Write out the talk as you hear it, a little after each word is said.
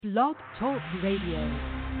Blog Talk Radio.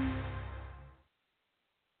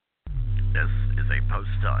 This is a Post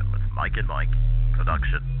Time with Mike and Mike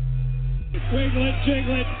production. Wiglet,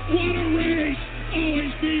 jiglet, what a race!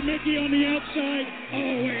 Always be Mickey on the outside.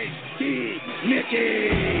 Always be Mickey.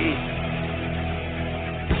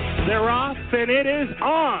 They're off, and it is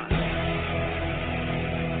on.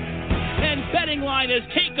 And Betting Line has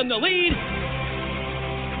taken the lead.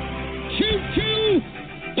 Choo-choo!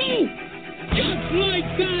 Boom! Just like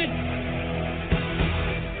that!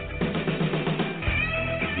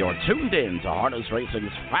 You're tuned in to Harness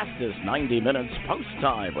Racing's fastest 90 minutes Post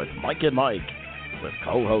Time with Mike and Mike, with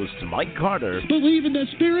co-hosts Mike Carter. Believe in the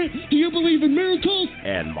spirit? Do you believe in miracles?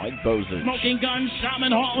 And Mike Bozich. Smoking Gun,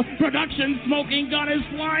 Shaman Hall, production, Smoking Gun is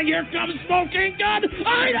flying, here comes Smoking Gun,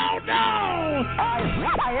 I don't know!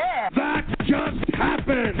 That just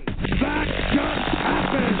happened. That just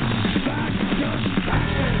happened. That just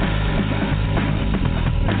happened.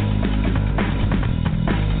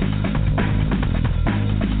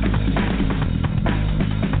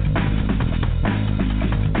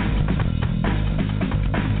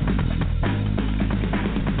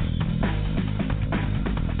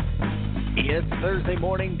 It's Thursday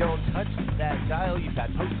morning. Don't touch that dial. You've got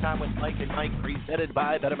Post Time with Mike and Mike, presented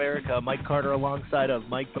by Bet America. Mike Carter alongside of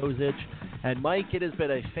Mike Bozich. And Mike, it has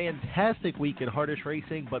been a fantastic week in harness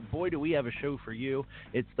racing, but boy, do we have a show for you.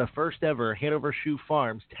 It's the first ever Hanover Shoe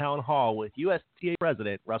Farms Town Hall with USTA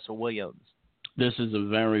President Russell Williams. This is a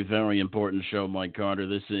very, very important show, Mike Carter.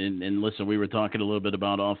 And listen, we were talking a little bit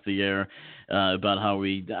about off the air about how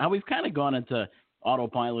we've kind of gone into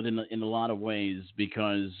autopilot in a lot of ways,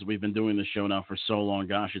 because we've been doing the show now for so long.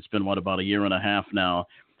 Gosh, it's been about a year and a half now,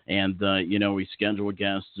 and we schedule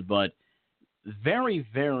guests, but very,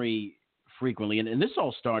 very frequently, and this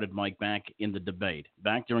all started, Mike, back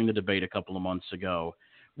during the debate a couple of months ago,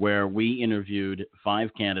 where we interviewed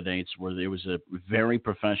 5 candidates, where there was a very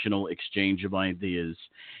professional exchange of ideas.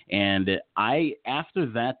 And after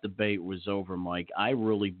that debate was over, Mike, I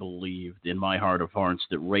really believed in my heart of hearts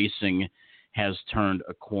that racing has turned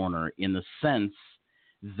a corner, in the sense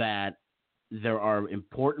that there are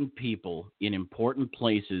important people in important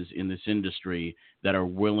places in this industry that are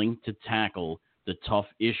willing to tackle the tough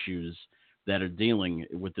issues that are dealing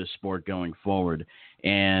with this sport going forward.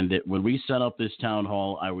 And when we set up this town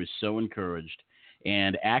hall, I was so encouraged.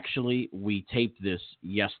 And actually, we taped this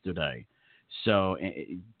yesterday. So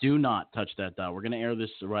do not touch that dial. We're going to air this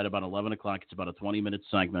right about 11 o'clock. It's about a 20-minute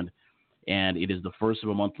segment. And it is the first of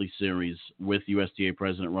a monthly series with USTA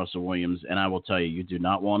President Russell Williams. And I will tell you, you do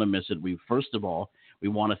not want to miss it. First of all, we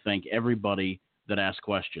want to thank everybody that asked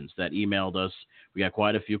questions, that emailed us. We got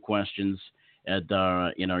quite a few questions in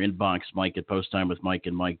our inbox, Mike at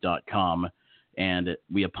posttimewithmikeandmike.com. And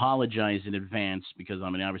we apologize in advance because,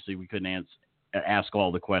 obviously we couldn't ask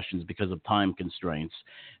all the questions because of time constraints.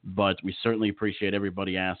 But we certainly appreciate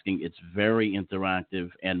everybody asking. It's very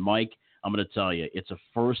interactive. And, Mike, I'm going to tell you, it's a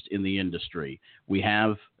first in the industry. We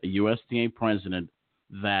have a USTA president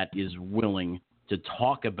that is willing to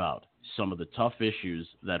talk about some of the tough issues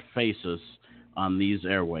that face us on these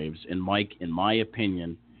airwaves. And, Mike, in my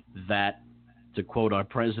opinion, that, to quote our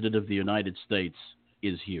President of the United States,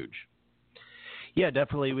 is huge. Yeah,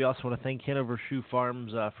 definitely. We also want to thank Hanover Shoe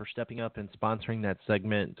Farms for stepping up and sponsoring that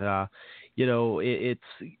segment.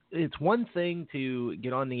 It's one thing to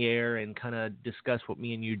get on the air and kind of discuss what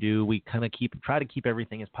me and you do. We kind of try to keep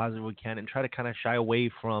everything as positive as we can, and try to kind of shy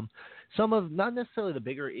away from some of, not necessarily the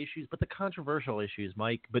bigger issues, but the controversial issues,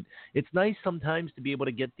 Mike. But it's nice sometimes to be able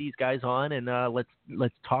to get these guys on, and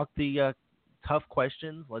let's talk the tough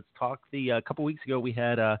questions. Let's talk a couple weeks ago we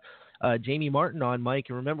had Jamie Martin on, Mike,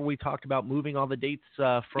 and remember we talked about moving all the dates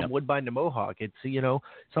from Woodbine to Mohawk. It's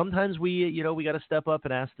sometimes we got to step up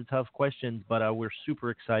and ask the tough questions, but we're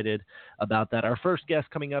super excited about that. Our first guest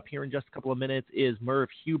coming up here in just a couple of minutes is Merv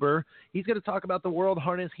Huber. He's going to talk about the World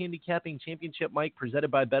Harness Handicapping Championship, Mike,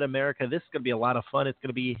 presented by Bet America. This is going to be a lot of fun. It's going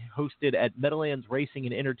to be hosted at Meadowlands Racing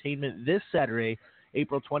and Entertainment this Saturday,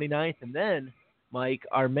 April 29th, and then Mike,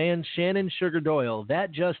 our man Shannon Sugar Doyle,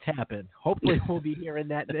 that just happened. Hopefully we'll be hearing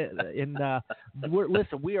that.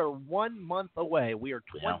 Listen, we are 1 month away. We are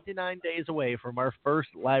 29 days away from our first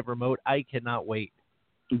live remote. I cannot wait.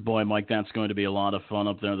 Boy, Mike, that's going to be a lot of fun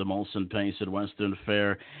up there at the Molson Pace at Western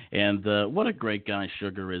Fair. And what a great guy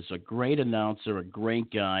Sugar is. A great announcer, a great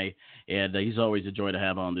guy. And he's always a joy to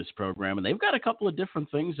have on this program. And they've got a couple of different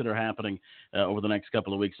things that are happening over the next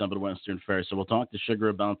couple of weeks up at Western Fair. So we'll talk to Sugar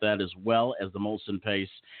about that, as well as the Molson Pace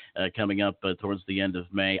coming up towards the end of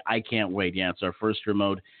May. I can't wait. Yeah, it's our first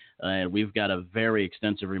remote And we've got a very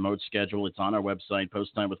extensive remote schedule. It's on our website,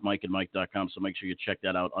 posttimewithmikeandmike.com, so make sure you check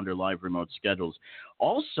that out under live remote schedules.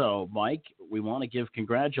 Also, Mike, we want to give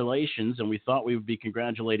congratulations, and we thought we would be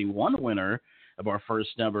congratulating one winner of our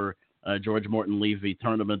first ever George Morton Levy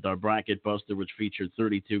tournament, our bracket buster, which featured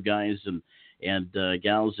 32 guys and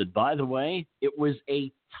gals. And by the way, it was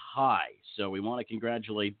a tie. So we want to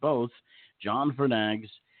congratulate both John Vernags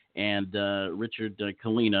and Richard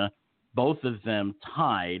Kalina. Both of them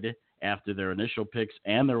tied after their initial picks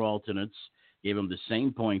and their alternates, gave them the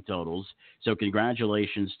same point totals. So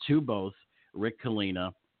congratulations to both Rick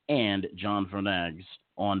Kalina and John Vernags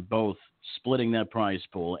on both splitting that prize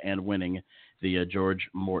pool and winning the George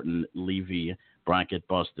Morton Levy bracket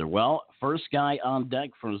buster. Well, first guy on deck,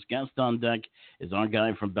 first guest on deck is our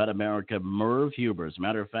guy from Bet America, Merv Huber. As a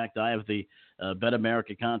matter of fact, I have the Bet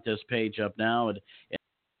America contest page up now and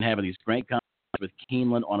having these great contests with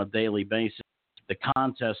Keeneland on a daily basis. The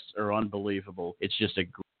contests are unbelievable. It's just a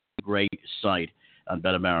great site on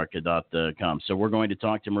betamerica.com. So we're going to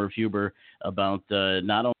talk to Merv Huber about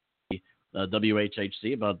not only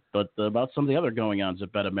WHHC, but about some of the other going-ons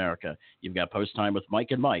at Bet America. You've got Post Time with Mike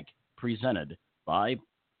and Mike, presented by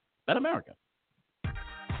Bet America.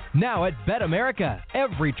 Now at Bet America,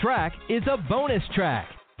 every track is a bonus track.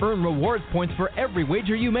 Earn rewards points for every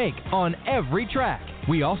wager you make on every track.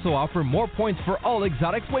 We also offer more points for all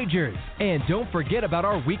exotics wagers. And don't forget about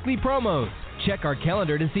our weekly promos. Check our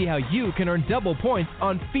calendar to see how you can earn double points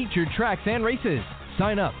on featured tracks and races.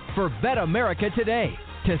 Sign up for Bet America today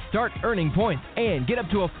to start earning points and get up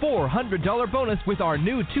to a $400 bonus with our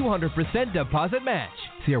new 200% deposit match.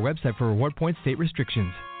 See our website for reward points, state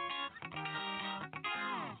restrictions.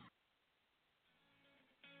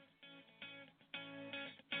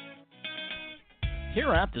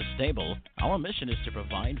 Here at the stable, our mission is to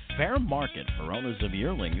provide fair market for owners of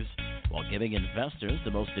yearlings while giving investors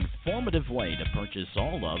the most informative way to purchase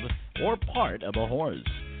all of or part of a horse.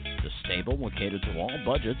 The stable will cater to all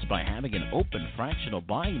budgets by having an open fractional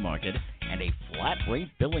buying market and a flat rate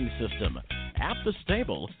billing system. At the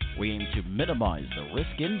stable, we aim to minimize the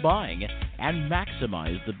risk in buying and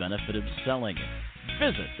maximize the benefit of selling.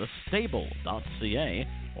 Visit thestable.ca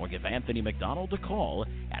or give Anthony McDonald a call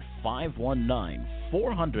at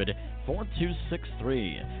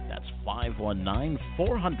 519-400-4263. That's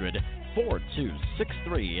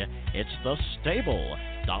 519-400-4263. It's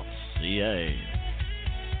thestable.ca.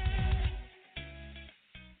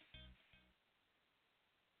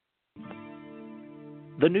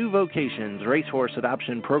 The New Vocations Racehorse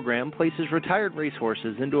Adoption Program places retired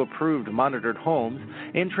racehorses into approved monitored homes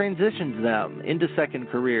and transitions them into second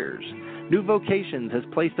careers. New Vocations has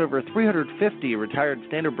placed over 350 retired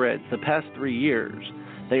standardbreds the past 3 years.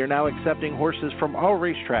 They are now accepting horses from all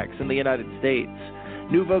racetracks in the United States.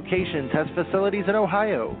 New Vocations has facilities in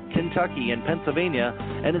Ohio, Kentucky, and Pennsylvania,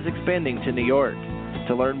 and is expanding to New York.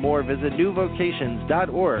 To learn more, visit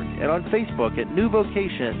newvocations.org and on Facebook at New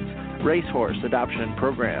Vocations Racehorse Adoption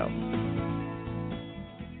Program.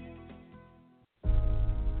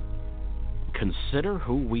 Consider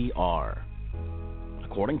who we are.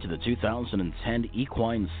 According to the 2010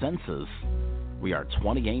 Equine Census, we are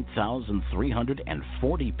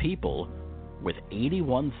 28,340 people with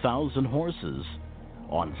 81,000 horses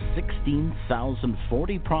on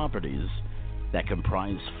 16,040 properties that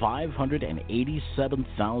comprise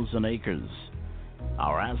 587,000 acres.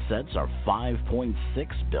 Our assets are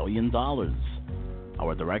 $5.6 billion.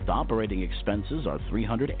 Our direct operating expenses are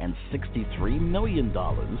 $363 million.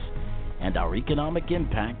 And our economic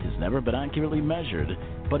impact has never been accurately measured,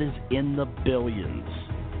 but is in the billions.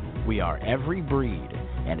 We are every breed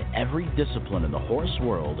and every discipline in the horse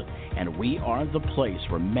world, and we are the place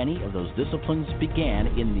where many of those disciplines began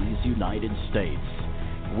in these United States.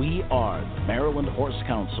 We are the Maryland Horse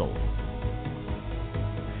Council.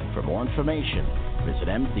 For more information, visit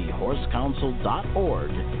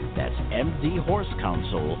mdhorsecouncil.org. That's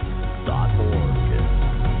mdhorsecouncil.org.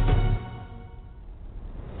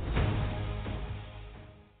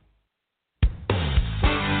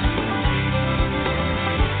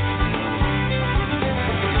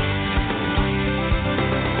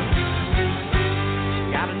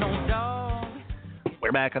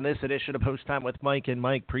 We're back on this edition of Post Time with Mike and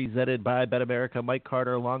Mike, presented by Bet America. Mike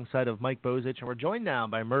Carter alongside of Mike Bozich, and we're joined now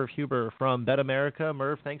by Merv Huber from Bet America.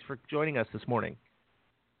 Merv, thanks for joining us this morning.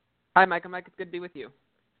 Hi, Mike. Mike, it's good to be with you.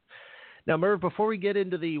 Now, Merv, before we get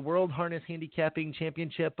into the World Harness Handicapping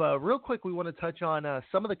Championship, real quick, we want to touch on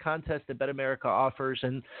some of the contests that Bet America offers.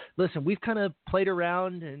 And listen, we've kind of played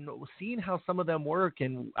around and seen how some of them work.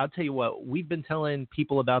 And I'll tell you what, we've been telling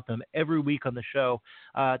people about them every week on the show.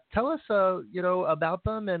 Tell us, about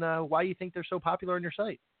them and why you think they're so popular on your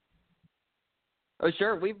site. Oh,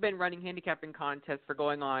 sure. We've been running handicapping contests for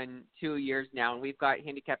going on 2 years now, and we've got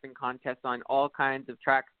handicapping contests on all kinds of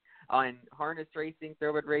tracks, on harness racing,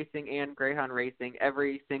 thoroughbred racing, and greyhound racing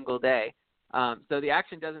every single day. So the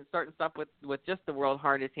action doesn't start and stop with just the World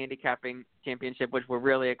Harness Handicapping Championship, which we're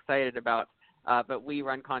really excited about, but we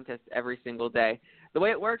run contests every single day. The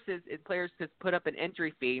way it works is players just put up an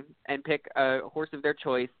entry fee and pick a horse of their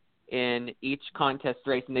choice in each contest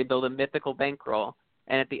race, and they build a mythical bankroll.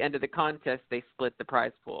 And at the end of the contest, they split the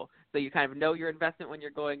prize pool. So you kind of know your investment when you're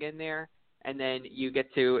going in there, and then you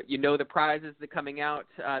get to the prizes that are coming out.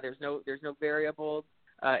 There's no variables.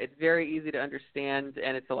 It's very easy to understand,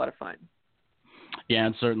 and it's a lot of fun. Yeah,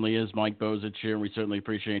 it certainly is. Mike Bozich here. We certainly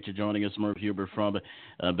appreciate you joining us, Merv Huber from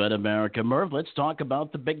Bet America. Merv, let's talk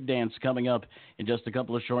about the big dance coming up in just a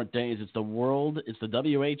couple of short days. It's the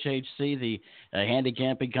WHHC, the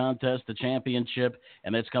handicapping contest, the championship,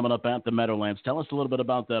 and that's coming up at the Meadowlands. Tell us a little bit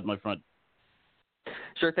about that, my friend.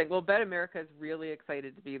 Sure thing. Well, Bet America is really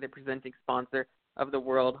excited to be the presenting sponsor of the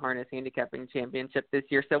World Harness Handicapping Championship this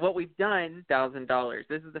year. So what we've done, $1,000.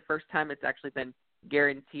 This is the first time it's actually been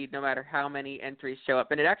guaranteed, no matter how many entries show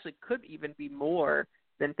up. And it actually could even be more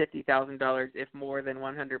than $50,000 if more than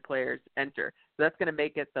 100 players enter. So that's going to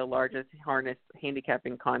make it the largest harness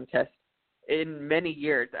handicapping contest in many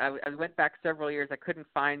years. I went back several years. I couldn't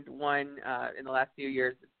find one in the last few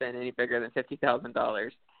years that's been any bigger than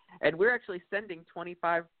 $50,000. And we're actually sending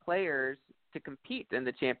 25 players to compete in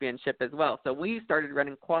the championship as well. So we started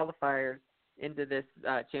running qualifiers into this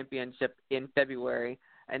championship in February,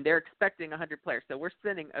 and they're expecting 100 players. So we're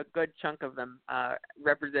sending a good chunk of them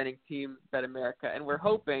representing Team Bet America, and we're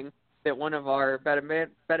hoping that one of our Bet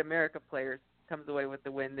America players comes away with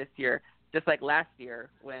the win this year, just like last year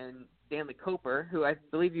when Stanley Coper, who I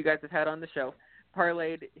believe you guys have had on the show,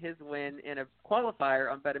 parlayed his win in a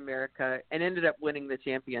qualifier on Bet America and ended up winning the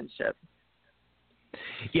championship.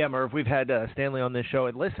 Yeah, Merv, we've had Stanley on this show,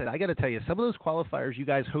 and listen, I got to tell you, some of those qualifiers you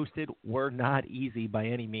guys hosted were not easy by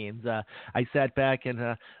any means. I sat back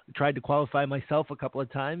and tried to qualify myself a couple of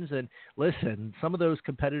times, and listen, some of those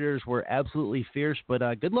competitors were absolutely fierce, but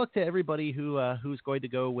good luck to everybody who's going to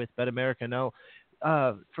go with Bet America. Now,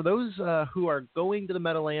 for those who are going to the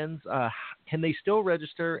Meadowlands, can they still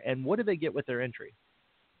register, and what do they get with their entry?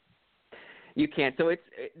 You can. So it's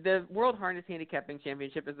the World Harness Handicapping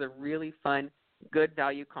Championship is a really fun, good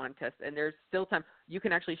value contest, and there's still time. You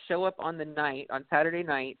can actually show up on Saturday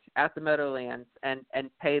night at the Meadowlands and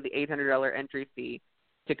pay the $800 entry fee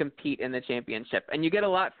to compete in the championship. And you get a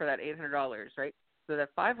lot for that $800, right? So that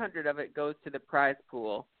 $500 of it goes to the prize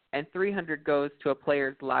pool, and $300 goes to a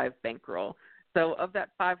player's live bankroll. So of that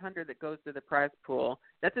 $500 that goes to the prize pool,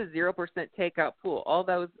 that's a 0% takeout pool. All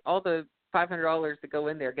the $500 that go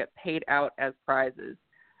in there get paid out as prizes.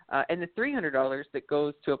 And the $300 that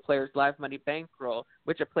goes to a player's live money bankroll,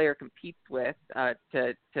 which a player competes with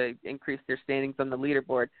to increase their standings on the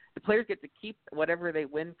leaderboard, the players get to keep whatever they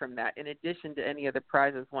win from that in addition to any of the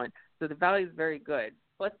prizes won. So the value is very good.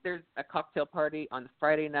 Plus, there's a cocktail party on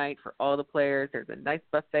Friday night for all the players. There's a nice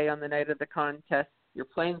buffet on the night of the contest. You're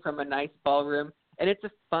playing from a nice ballroom, and it's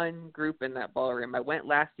a fun group in that ballroom. I went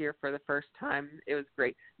last year for the first time. It was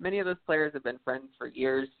great. Many of those players have been friends for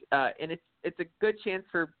years, and it's a good chance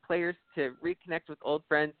for players to reconnect with old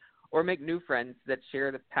friends or make new friends that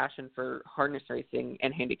share the passion for harness racing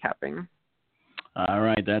and handicapping. All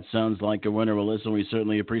right, that sounds like a winner. Well, listen, we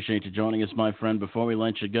certainly appreciate you joining us, my friend. Before we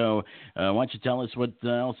let you go, why don't you tell us what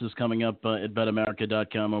else is coming up at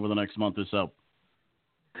betamerica.com over the next month or so?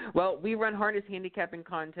 Well, we run harness handicapping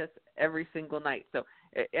contests every single night. So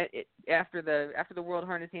after the World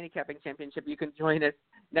Harness Handicapping Championship, you can join us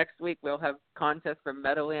next week. We'll have contests from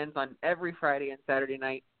Meadowlands on every Friday and Saturday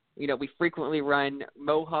night. You know, we frequently run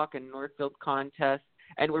Mohawk and Northfield contests,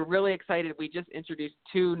 and we're really excited. We just introduced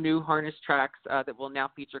 2 new harness tracks that will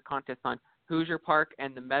now feature contests on Hoosier Park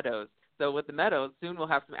and the Meadows. So with the Meadows, soon we'll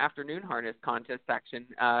have some afternoon harness contest action,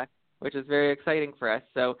 which is very exciting for us.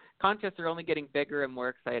 So contests are only getting bigger and more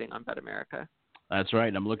exciting on Bet America. That's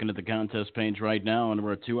right. I'm looking at the contest page right now, and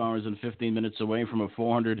we're 2 hours and 15 minutes away from a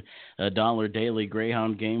 $400 daily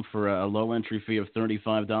Greyhound game for a low entry fee of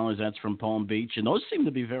 $35. That's from Palm Beach, and those seem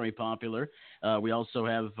to be very popular. We also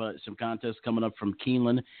have some contests coming up from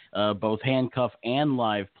Keeneland, both handcuff and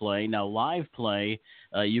live play. Now, live play,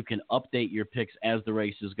 you can update your picks as the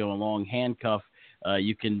races go along. Handcuff,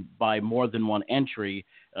 you can buy more than one entry,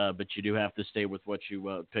 but you do have to stay with what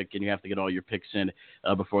you pick, and you have to get all your picks in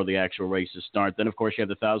before the actual races start. Then, of course, you have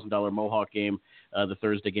the $1,000 Mohawk game, the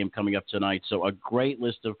Thursday game coming up tonight. So a great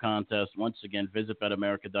list of contests. Once again, visit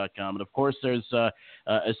betamerica.com. And, of course, there's a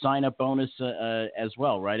sign-up bonus as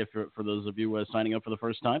well, right, for those of you signing up for the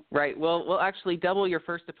first time? Right. We'll actually double your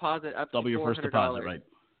first deposit up to $400. Double your first deposit, right.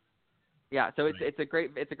 Yeah, so it's a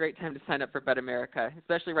great time to sign up for Bet America,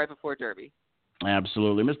 especially right before Derby.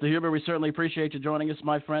 Absolutely. Mr. Huber, we certainly appreciate you joining us,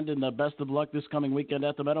 my friend, and best of luck this coming weekend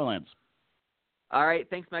at the Meadowlands. All right.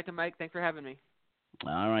 Thanks, Mike and Mike. Thanks for having me.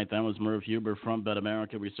 All right, that was Merv Huber from Bet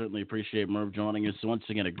America. We certainly appreciate Merv joining us. Once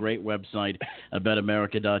again, a great website,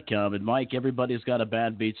 betamerica.com. And, Mike, everybody's got a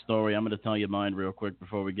bad beat story. I'm going to tell you mine real quick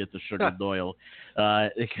before we get to Sugar Doyle. A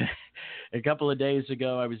couple of days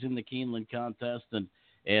ago, I was in the Keeneland contest,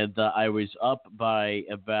 and I was up by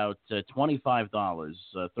about $25,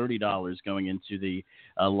 $30 going into the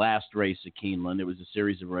last race at Keeneland. It was a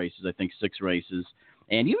series of races, I think 6 races.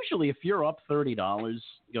 And usually if you're up $30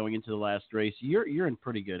 going into the last race, you're in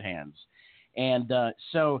pretty good hands. And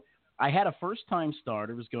so I had a first-time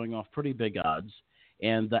starter, was going off pretty big odds,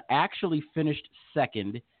 and actually finished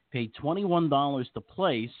second, paid $21 to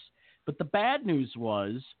place. But the bad news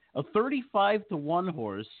was a 35-1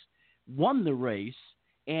 horse won the race,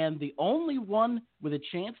 and the only one with a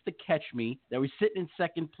chance to catch me that was sitting in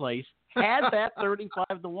second place had that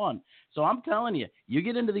 35-1. So I'm telling you, you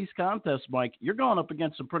get into these contests, Mike, you're going up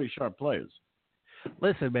against some pretty sharp players.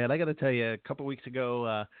 Listen, man, I got to tell you, a couple weeks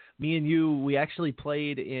ago, me and you, we actually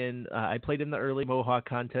played in I played in the early Mohawk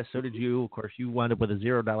contest. So did you. Of course, you wound up with a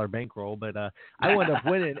 $0 bankroll, but I wound up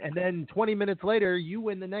winning. And then 20 minutes later, you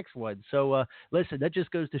win the next one. So, listen, that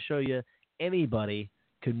just goes to show you anybody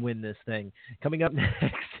can win this thing. Coming up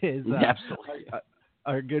next is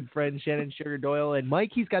our good friend Shannon Sugar Doyle. And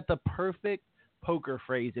Mike, he's got the perfect poker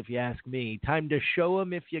phrase, if you ask me. Time to show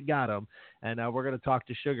him if you got him. And we're going to talk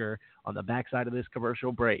to Sugar on the backside of this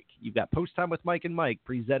commercial break. You've got Post Time with Mike and Mike,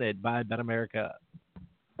 presented by Bet America.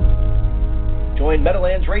 Join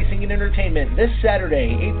Meadowlands Racing and Entertainment this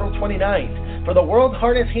Saturday, April 29th, for the World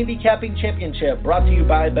Harness Handicapping Championship, brought to you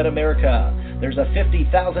by Bet America. There's a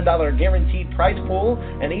 $50,000 guaranteed prize pool,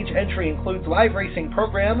 and each entry includes live racing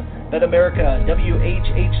program, Bet America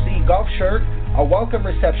WHHC golf shirt, a welcome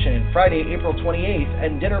reception Friday, April 28th,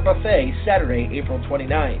 and dinner buffet Saturday, April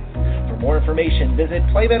 29th. For more information, visit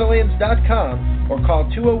playmeadowlands.com or call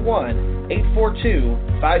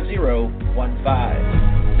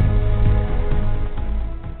 201-842-5015.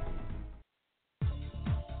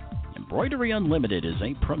 Embroidery Unlimited is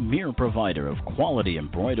a premier provider of quality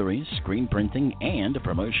embroidery, screen printing, and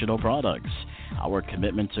promotional products. Our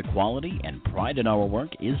commitment to quality and pride in our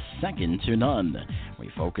work is second to none. We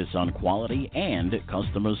focus on quality and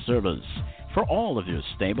customer service. For all of your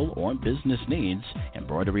stable or business needs,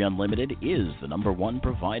 Embroidery Unlimited is the #1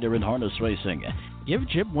 provider in harness racing. Give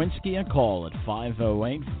Jim Winsky a call at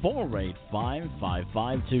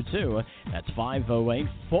 508-485-5522. That's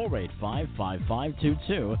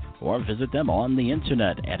 508-485-5522. Or visit them on the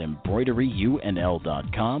internet at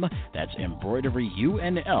embroideryunl.com. That's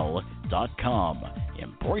embroideryunl.com.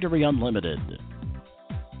 Embroidery Unlimited.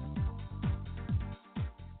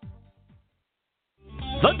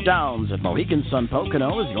 The Downs at Mohegan Sun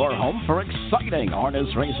Pocono is your home for exciting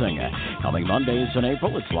harness racing. Coming Mondays in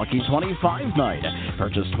April, it's Lucky 25 night.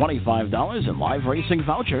 Purchase $25 in live racing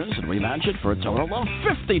vouchers and rematch it for a total of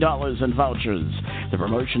 $50 in vouchers. The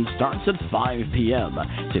promotion starts at 5 p.m.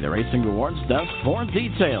 See the Racing Rewards desk for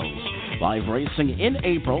details. Live racing in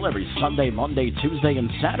April every Sunday, Monday, Tuesday,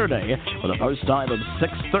 and Saturday with a post time of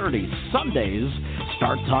 6:30. Sundays,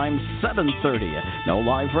 start time 7:30. No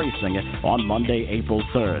live racing on Monday, April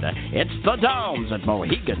 3rd. It's the Downs at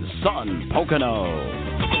Mohegan Sun Pocono.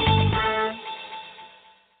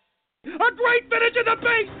 A great finish in the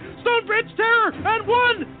base! Stonebridge Terror and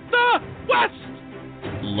won the West!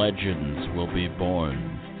 Legends will be born.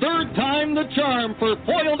 Third time the charm for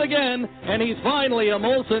Foiled Again, and he's finally a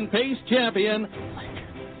Molson Pace champion.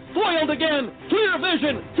 Foiled Again, clear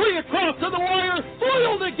vision, 3 across to the wire,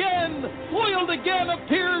 Foiled Again! Foiled Again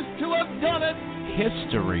appears to have done it.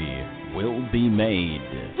 History will be made.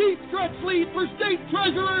 Deep stretch lead for State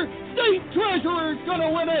Treasurer. State Treasurer's gonna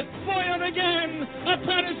win it. Foiled Again, a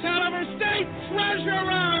Pettis Hanover State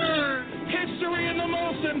Treasurer. History in the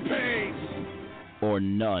Molson Pace. Or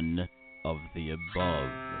none of the above.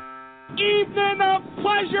 Evening of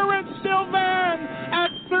pleasure in Sylvan at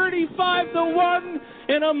 35-1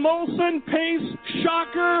 in a Molson Pace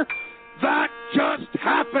shocker. That just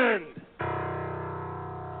happened.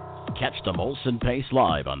 Catch the Molson Pace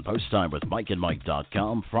live on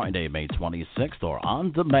PostTimeWithMikeandMike.com Friday, May 26th, or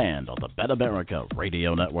on demand on the Bet America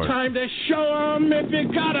Radio Network. Time to show 'em if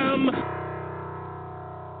you got 'em.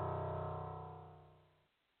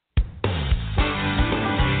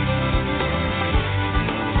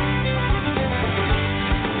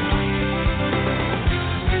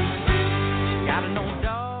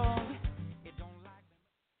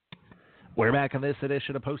 We're back on this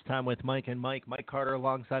edition of Post Time with Mike and Mike. Mike Carter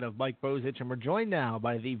alongside of Mike Bozich, and we're joined now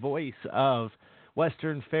by the voice of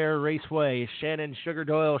Western Fair Raceway, Shannon Sugar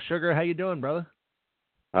Doyle. Sugar, how you doing, brother?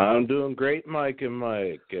 I'm doing great, Mike and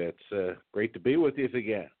Mike. It's great to be with you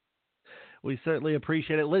again. We certainly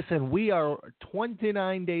appreciate it. Listen, we are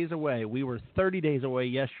 29 days away. We were 30 days away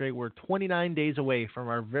yesterday. We're 29 days away from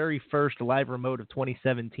our very first live remote of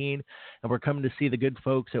 2017, and we're coming to see the good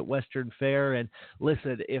folks at Western Fair. And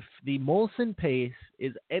listen, if the Molson Pace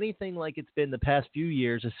is anything like it's been the past few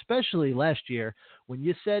years, especially last year, when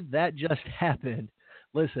you said that just happened,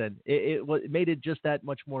 listen, it made it just that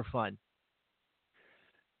much more fun.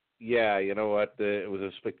 Yeah, you know what? It was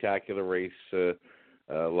a spectacular race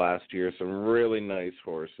last year. Some really nice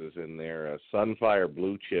horses in there. Sunfire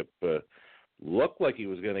Blue Chip looked like he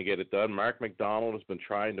was going to get it done. Mark McDonald has been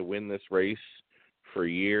trying to win this race for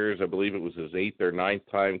years. I believe it was his 8th or 9th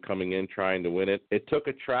time coming in trying to win it. It took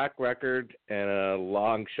a track record and a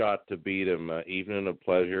long shot to beat him, Evening of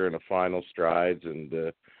Pleasure and a Final Strides.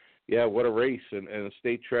 And, yeah, what a race. And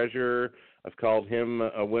State Treasurer, I've called him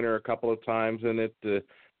a winner a couple of times in it.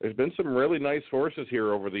 There's been some really nice horses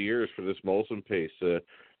here over the years for this Molson Pace.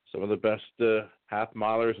 Some of the best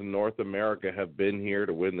half-milers in North America have been here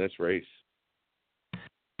to win this race.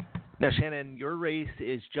 Now, Shannon, your race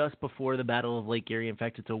is just before the Battle of Lake Erie. In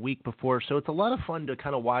fact, it's a week before, so it's a lot of fun to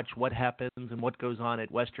kind of watch what happens and what goes on at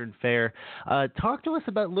Western Fair. Talk to us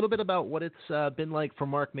a little bit about what it's been like for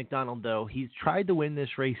Mark McDonald, though. He's tried to win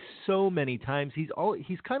this race so many times. He's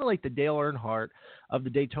kind of like the Dale Earnhardt of the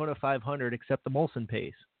Daytona 500, except the Molson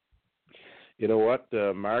Pace. You know what,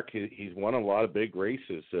 Mark, he's won a lot of big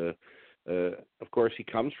races. Of course, he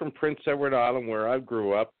comes from Prince Edward Island, where I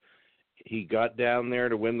grew up. He got down there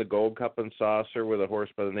to win the Gold Cup and Saucer with a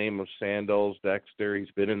horse by the name of Sandals Dexter.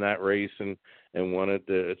 He's been in that race and won it.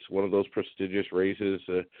 It's one of those prestigious races.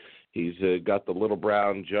 He's got the Little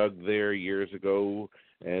Brown Jug there years ago,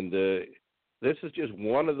 and this is just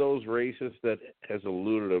one of those races that has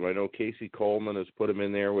eluded him. I know Casey Coleman has put him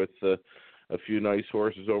in there with a few nice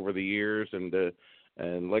horses over the years, and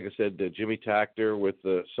like I said, Jimmy Takter with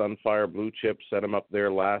the Sunfire Blue Chip set him up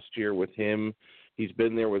there last year with him. He's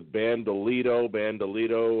been there with Bandolito.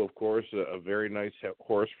 Bandolito, of course, a very nice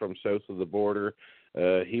horse from south of the border.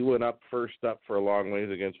 He went up first up for a long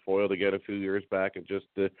ways against Foiled again a few years back and just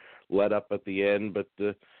let up at the end. But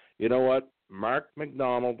you know what? Mark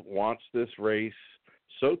McDonald wants this race.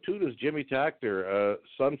 So too does Jimmy Takter.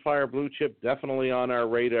 Sunfire Blue Chip definitely on our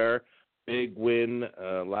radar. Big win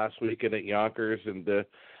last weekend at Yonkers, and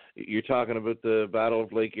you're talking about the Battle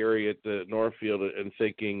of Lake Erie at Northfield and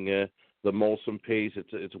thinking the Molson Pace.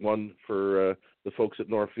 It's one for the folks at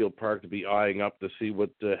Northfield Park to be eyeing up to see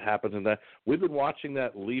what happens in that. We've been watching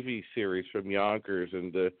that Levy series from Yonkers,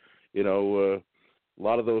 and a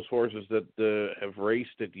lot of those horses that have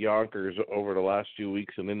raced at Yonkers over the last few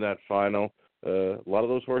weeks and in that final, a lot of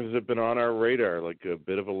those horses have been on our radar, like a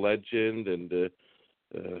bit of a legend, and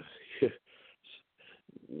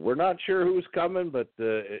we're not sure who's coming, but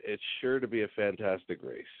it's sure to be a fantastic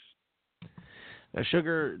race. Now,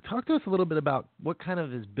 Sugar, talk to us a little bit about what kind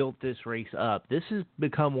of has built this race up. This has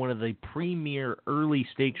become one of the premier early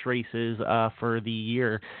stakes races for the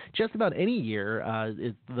year. Just about any year,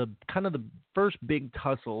 it's the kind of the first big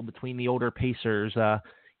tussle between the older pacers,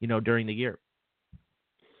 during the year.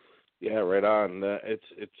 Yeah, right on.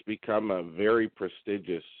 It's become a very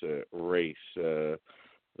prestigious race.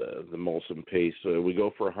 The Molson Pace. We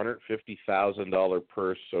go for $150,000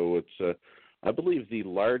 purse, so it's, I believe, the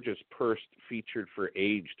largest purse featured for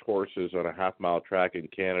aged horses on a half-mile track in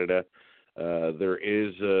Canada. There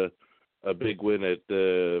is a big win at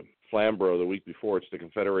Flamborough the week before. It's the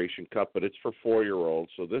Confederation Cup, but it's for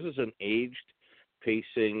 4-year-olds. So this is an aged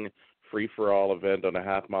pacing free-for-all event on a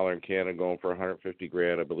half-miler in Canada going for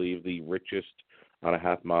 $150,000. I believe the richest on a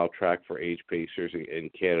half-mile track for aged pacers in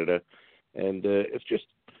Canada. And it's just,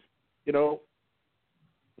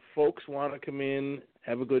 folks want to come in,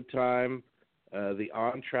 have a good time. The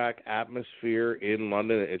on-track atmosphere in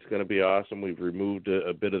London, it's going to be awesome. We've removed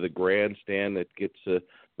a bit of the grandstand that gets the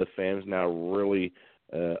fans now really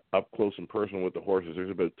up close and personal with the horses. There's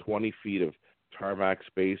about 20 feet of tarmac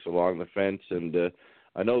space along the fence. And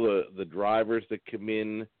I know the drivers that come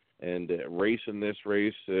in and racing this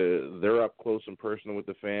race. They're up close and personal with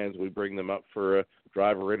the fans. We bring them up for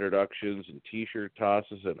driver introductions and T-shirt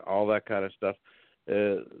tosses and all that kind of stuff.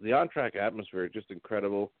 The on-track atmosphere is just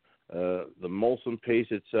incredible. The Molson pace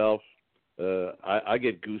itself, I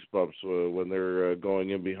get goosebumps when they're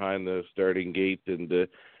going in behind the starting gate, and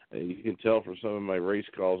you can tell from some of my race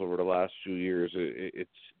calls over the last few years,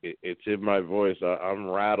 it's in my voice. I'm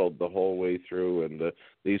rattled the whole way through, and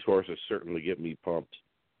these horses certainly get me pumped.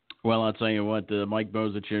 Well, I'll tell you what, Mike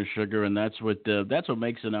Bozich here, Sugar, and that's what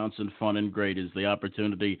makes announcing fun and great is the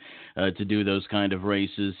opportunity to do those kind of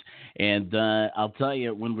races. And I'll tell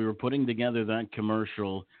you, when we were putting together that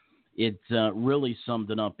commercial, it really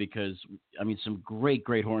summed it up because, I mean, some great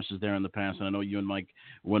horses there in the past. And I know you and Mike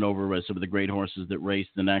went over some of the great horses that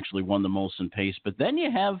raced and actually won the Molson Pace. But then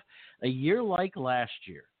you have a year like last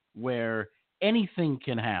year where anything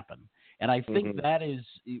can happen. And I think that is,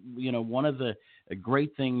 one of the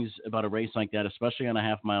great things about a race like that, especially on a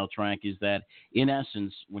half-mile track, is that, in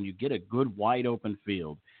essence, when you get a good wide open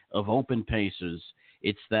field of open paces,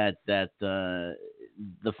 it's that the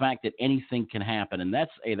fact that anything can happen, and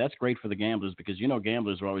that's great for the gamblers because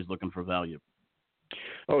gamblers are always looking for value.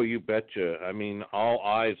 Oh, you betcha. I mean, All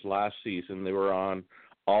Eyes last season, they were on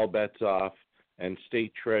All Bets Off and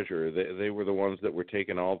State Treasure. They were the ones that were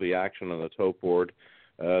taking all the action on the tote board.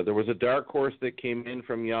 There was a dark horse that came in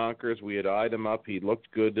from Yonkers. We had eyed him up. He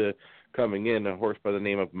looked good coming in, a horse by the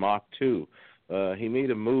name of Mach 2. He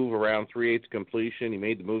made a move around 3/8 completion. He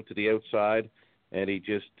made the move to the outside, and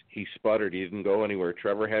he sputtered. He didn't go anywhere.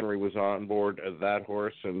 Trevor Henry was on board that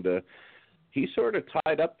horse, and he sort of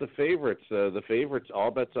tied up the favorites. The favorites,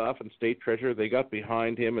 All Bets Off and State Treasure, they got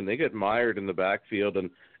behind him, and they got mired in the backfield,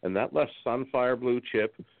 and that left Sunfire Blue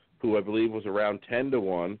Chip, who I believe was around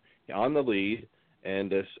 10-1, on the lead.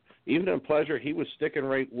 And even in Pleasure, he was sticking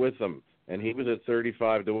right with them, and he was at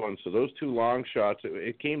 35-1. So those two long shots,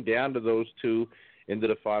 it came down to those two into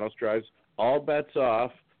the final strides. All Bets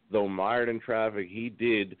Off, though mired in traffic, he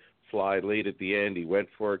did fly late at the end. He went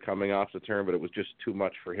for it coming off the turn, but it was just too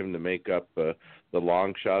much for him to make up. The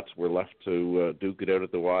long shots were left to duke it out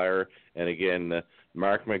at the wire. And again,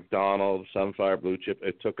 Mark McDonald, Sunfire Blue Chip,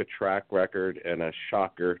 it took a track record and a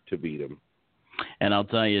shocker to beat him. And I'll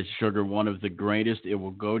tell you, Sugar, one of the greatest, it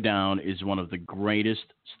will go down, is one of the greatest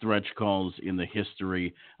stretch calls in the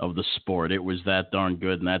history of the sport. It was that darn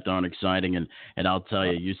good and that darn exciting, and I'll tell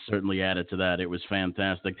you, you certainly added to that. It was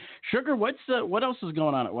fantastic. Sugar, what else is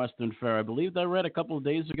going on at Western Fair? I believe I read a couple of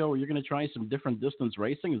days ago where you're going to try some different distance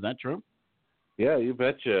racing. Is that true? Yeah, you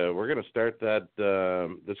betcha. We're going to start that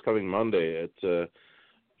this coming Monday. It's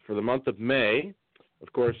for the month of May.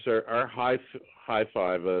 Of course, our high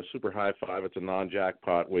five, super high five, it's a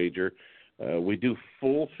non-jackpot wager. We do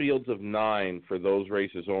full fields of 9 for those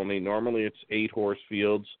races only. Normally it's 8-horse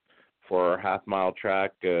fields for our half-mile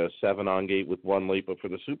track, 7 on gate with 1 late. But for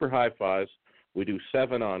the super high fives, we do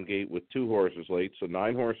 7 on gate with 2 horses late, so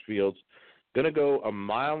 9-horse fields. Going to go 1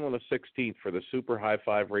 mile and a 16th for the super high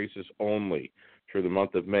five races only through the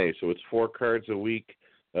month of May. So it's 4 cards a week,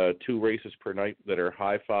 2 races per night that are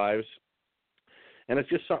high fives. And it's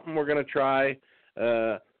just something we're going to try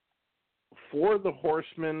for the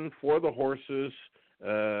horsemen, for the horses,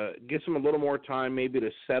 gives them a little more time maybe to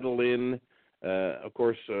settle in. Of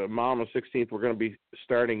course, mile and 16th, we're going to be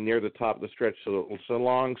starting near the top of the stretch, so it's a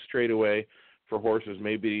long straightaway for horses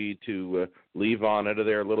maybe to leave on out of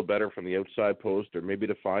there a little better from the outside post, or maybe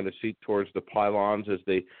to find a seat towards the pylons as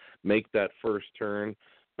they make that first turn.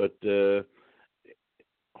 But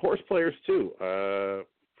horse players, too.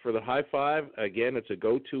 For the high five, again, it's a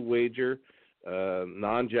go-to wager,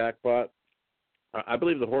 non-jackpot. I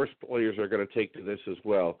believe the horse players are going to take to this as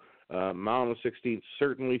well. Mile and 16th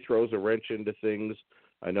certainly throws a wrench into things.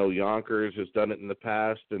 I know Yonkers has done it in the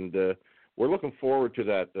past, and we're looking forward to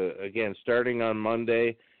that. Again, starting on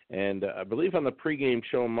Monday, and I believe on the pregame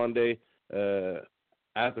show Monday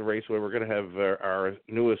at the Raceway, we're going to have our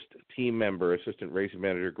newest team member, assistant racing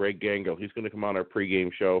manager, Greg Gangle. He's going to come on our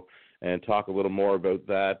pregame show and talk a little more about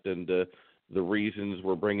that and the reasons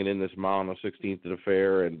we're bringing in this mile and 16th to the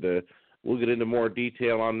fair, and we'll get into more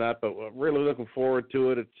detail on that, but we're really looking forward to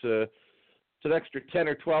it. It's an extra 10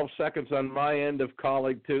 or 12 seconds on my end of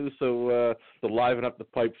calling, too, so to liven up the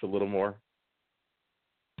pipes a little more.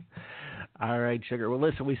 All right, Sugar. Well,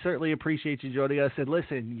 listen, we certainly appreciate you joining us. And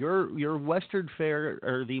listen, your Western Fair,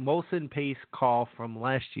 or the Molson Pace call from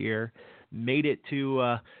last year, made it to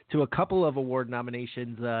a couple of award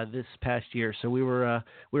nominations this past year. So we were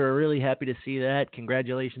really happy to see that.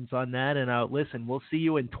 Congratulations on that. And listen, we'll see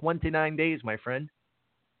you in 29 days, my friend.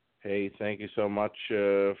 Hey, thank you so much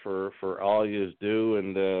for all you do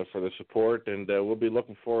and for the support. And we'll be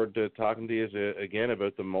looking forward to talking to you again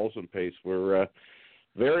about the Molson pace. We're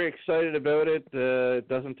very excited about it. It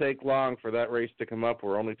doesn't take long for that race to come up.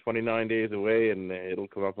 We're only 29 days away, and it'll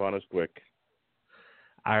come up on us quick.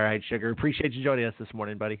 All right, Sugar. Appreciate you joining us this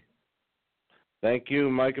morning, buddy. Thank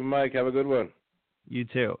you, Mike and Mike. Have a good one. You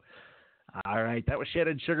too. All right, that was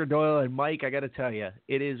Shannon Sugar Doyle, and Mike, I got to tell you,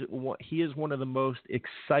 he is one of the most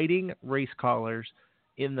exciting race callers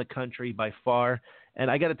in the country by far. And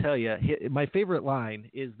I got to tell you, my favorite line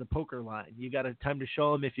is the poker line. You got time to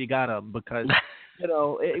show him if you got him, because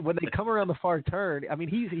when they come around the far turn, I mean,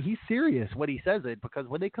 he's serious when he says it, because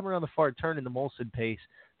when they come around the far turn in the Molson pace,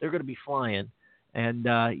 they're going to be flying. And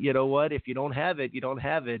you know what? If you don't have it, you don't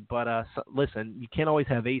have it. But listen, you can't always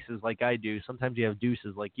have aces like I do. Sometimes you have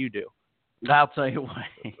deuces like you do. I'll tell you what.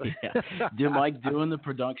 Mike, doing the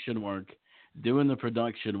production work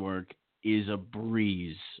is a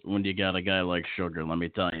breeze when you got a guy like Sugar, let me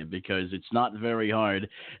tell you, because it's not very hard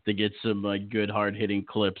to get some good hard-hitting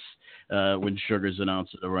clips when Sugar's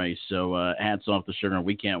announcing the race. So hats off to Sugar.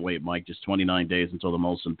 We can't wait, Mike. Just 29 days until the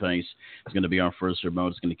Molson Pace is going to be our first remote.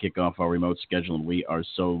 It's going to kick off our remote schedule, and we are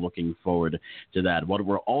so looking forward to that. What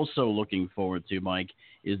we're also looking forward to, Mike,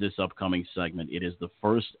 is this upcoming segment. It is the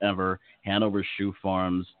first ever Hanover Shoe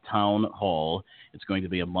Farms Town Hall. It's going to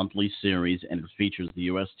be a monthly series, and it features the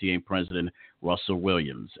USTA president, Russell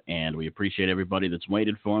Williams. And we appreciate everybody that's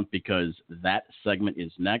waited for it, because that segment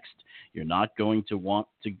is next. You're not going to want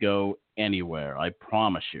to go anywhere. I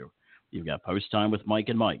promise you. You've got Post Time with Mike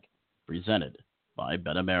and Mike, presented by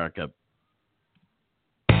Bet America.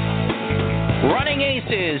 Running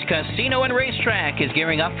Aces Casino and Racetrack is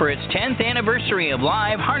gearing up for its 10th anniversary of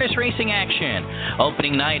live harness racing action.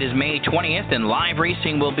 Opening night is May 20th, and live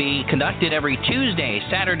racing will be conducted every Tuesday,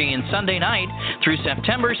 Saturday, and Sunday night through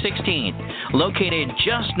September 16th. Located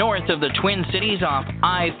just north of the Twin Cities off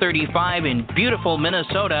I-35 in beautiful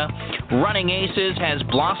Minnesota, Running Aces has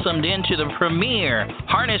blossomed into the premier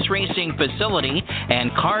harness racing facility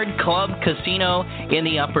and card club casino in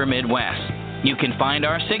the upper Midwest. You can find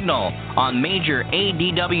our signal on major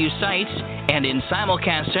ADW sites and in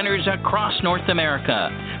simulcast centers across North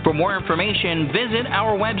America. For more information, visit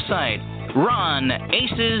our website,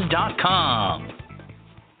 runaces.com.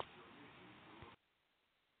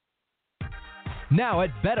 Now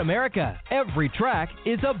at Bet America, every track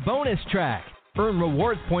is a bonus track. Earn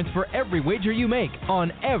rewards points for every wager you make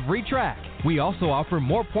on every track. We also offer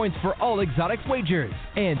more points for all exotics wagers.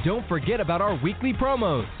 And don't forget about our weekly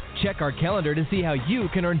promos. Check our calendar to see how you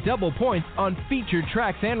can earn double points on featured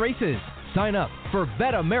tracks and races. Sign up for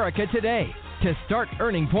Bet America today to start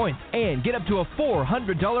earning points and get up to a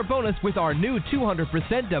 $400 bonus with our new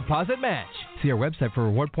 200% deposit match. See our website for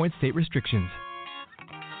reward points, state restrictions.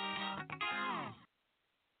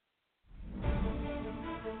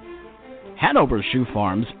 Hanover Shoe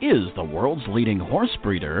Farms is the world's leading horse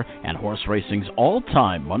breeder and horse racing's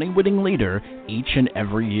all-time money-winning leader each and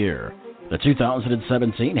every year. The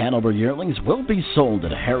 2017 Hanover Yearlings will be sold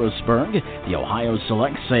at Harrisburg, the Ohio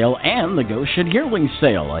Select Sale, and the Goshen Yearling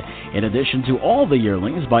Sale. In addition to all the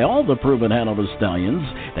yearlings by all the proven Hanover stallions,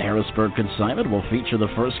 the Harrisburg consignment will feature the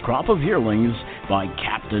first crop of yearlings by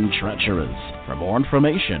Captain Treacherous. For more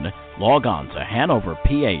information, log on to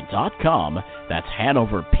HanoverPA.com. That's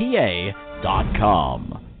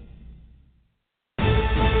HanoverPA.com.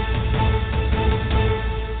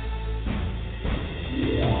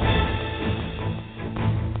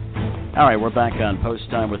 All right, we're back on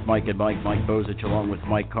Post Time with Mike and Mike. Mike Bozich along with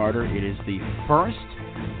Mike Carter. It is the first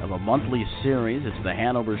of a monthly series. It's the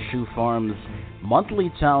Hanover Shoe Farms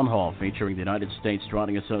Monthly Town Hall featuring the United States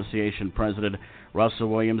Trotting Association President Russell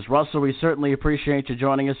Williams. Russell, we certainly appreciate you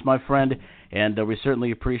joining us, my friend, and we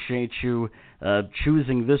certainly appreciate you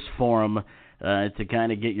choosing this forum to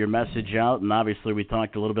kind of get your message out. And obviously we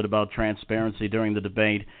talked a little bit about transparency during the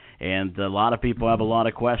debate, and a lot of people have a lot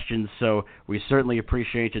of questions, so we certainly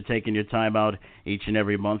appreciate you taking your time out each and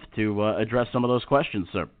every month to address some of those questions,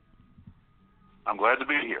 sir. I'm glad to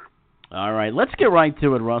be here. All right, let's get right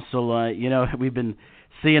to it, Russell. We've been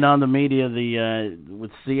seeing on the media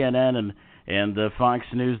with CNN and Fox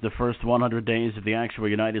News the first 100 days of the actual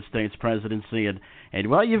United States presidency, and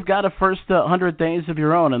well, you've got a first 100 days of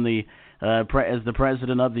your own as the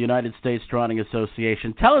president of the United States Trotting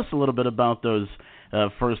Association. Tell us a little bit about those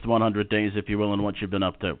first 100 days, if you will, and what you've been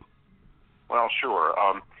up to. Well, sure.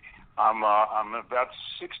 I'm about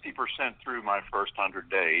 60% through my first 100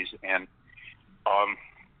 days, and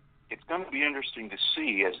it's going to be interesting to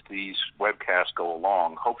see as these webcasts go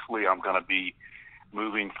along. Hopefully I'm going to be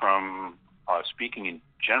moving from speaking in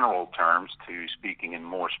general terms to speaking in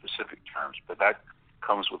more specific terms, but that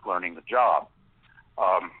comes with learning the job.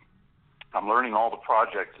 I'm learning all the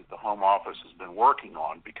projects that the home office has been working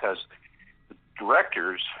on because the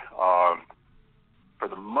directors, for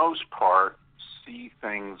the most part, see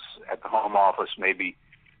things at the home office maybe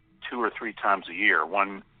 2 or 3 times a year,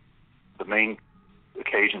 the main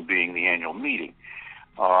occasion being the annual meeting.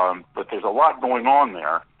 But there's a lot going on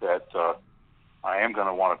there that I am going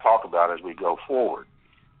to want to talk about as we go forward.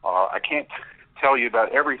 I can't tell you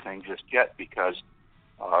about everything just yet because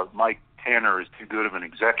Mike Tanner is too good of an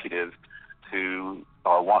executive to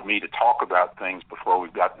want me to talk about things before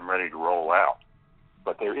we've got them ready to roll out.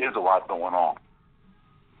 But there is a lot going on.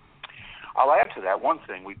 I'll add to that one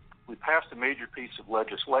thing. We passed a major piece of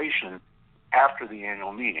legislation after the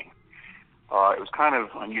annual meeting. It was kind of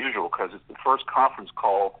unusual because it's the first conference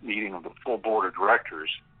call meeting of the full board of directors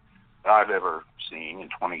that I've ever seen in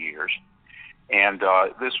 20 years. And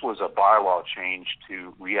this was a bylaw change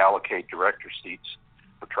to reallocate director seats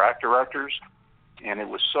for track directors. And it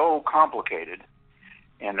was so complicated,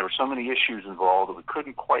 and there were so many issues involved that we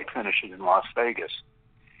couldn't quite finish it in Las Vegas.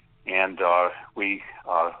 And we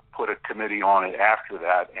put a committee on it after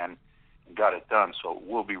that and got it done. So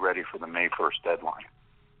we'll be ready for the May 1st deadline.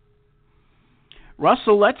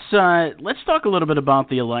 Russell, let's talk a little bit about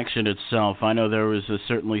the election itself. I know there was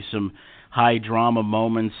certainly some high drama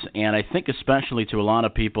moments, and I think especially to a lot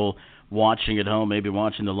of people watching at home, maybe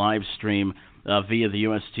watching the live stream via the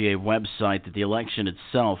USTA website, that the election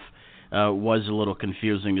itself was a little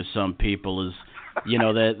confusing to some people. As you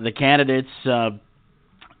know, the candidates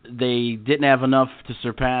they didn't have enough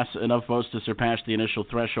votes to surpass the initial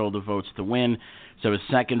threshold of votes to win. So a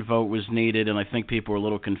second vote was needed, and I think people were a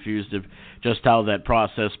little confused of just how that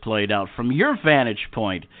process played out. From your vantage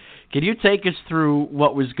point, can you take us through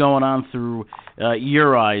what was going on through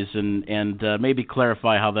your eyes and maybe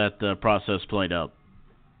clarify how that process played out?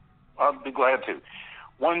 I'd be glad to.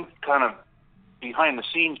 One kind of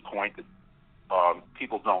behind-the-scenes point that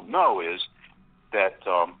people don't know is that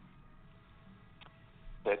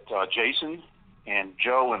Jason and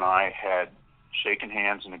Joe and I had shaken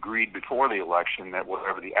hands and agreed before the election that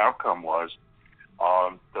whatever the outcome was,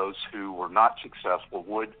 those who were not successful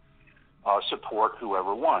would support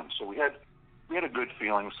whoever won. So we had a good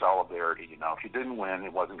feeling of solidarity. You know, if you didn't win,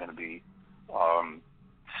 it wasn't going to be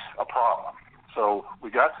a problem. So we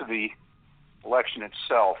got to the election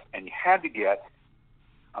itself, and you had to get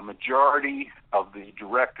a majority of the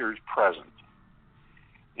directors present,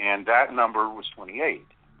 and that number was 28.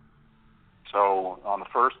 So on the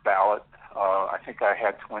first ballot, I think I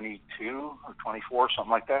had 22 or 24, something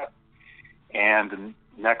like that. And the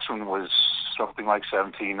next one was something like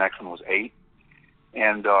 17. Next one was 8.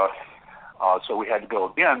 And so we had to go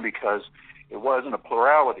again because it wasn't a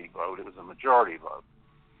plurality vote. It was a majority vote.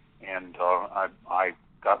 And I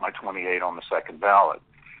got my 28 on the second ballot.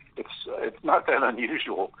 It's not that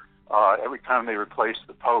unusual. Every time they replace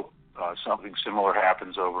the Pope, something similar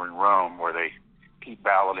happens over in Rome where they keep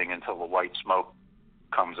balloting until the white smoke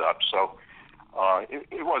comes up. So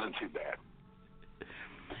it wasn't too bad.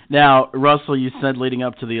 Now, Russell, you said leading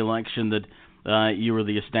up to the election that you were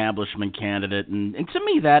the establishment candidate, and to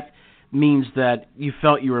me that means that you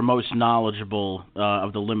felt you were most knowledgeable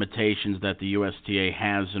of the limitations that the USTA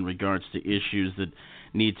has in regards to issues that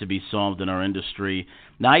need to be solved in our industry.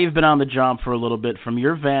 Now you've been on the job for a little bit. From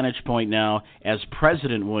your vantage point now as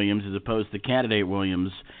President Williams as opposed to Candidate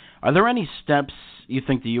Williams, are there any steps you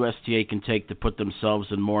think the USTA can take to put themselves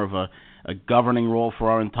in more of a governing role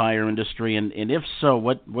for our entire industry? And if so,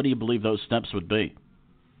 what do you believe those steps would be?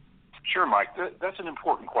 Sure, Mike. That's an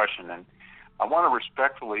important question, and I want to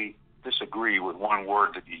respectfully disagree with one word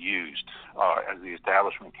that you used as the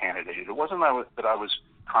establishment candidate. It wasn't that I was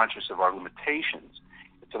conscious of our limitations.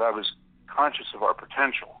 It's that I was conscious of our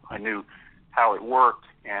potential. I knew how it worked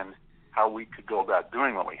and how we could go about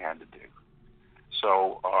doing what we had to do.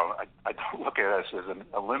 So I don't look at us as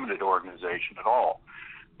a limited organization at all.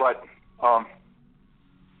 But,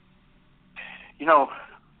 you know,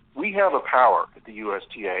 we have a power at the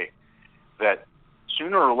USTA that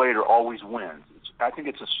sooner or later always wins. I think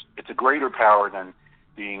it's a greater power than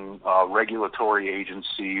being a regulatory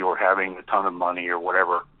agency or having a ton of money or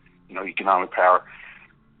whatever, you know, economic power.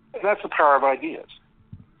 And that's the power of ideas.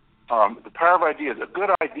 The power of ideas, a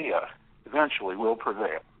good idea eventually will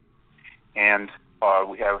prevail. And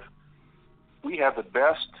we have the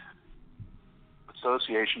best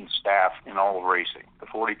association staff in all of racing. The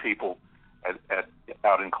 40 people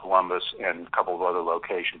out in Columbus and a couple of other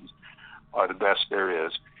locations are the best there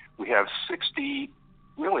is. We have 60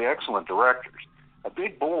 really excellent directors. a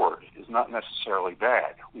big board is not necessarily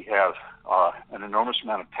bad. We have an enormous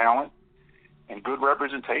amount of talent and good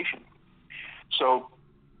representation. So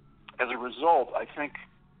as a result, I think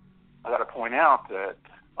I got to point out that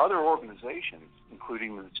other organizations,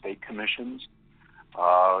 including the state commissions,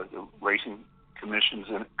 the racing commissions,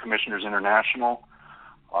 Commissioners International,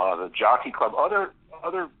 the Jockey Club, other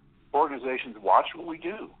organizations watch what we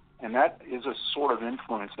do, and that is a sort of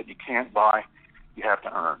influence that you can't buy, you have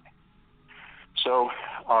to earn. So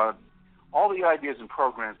all the ideas and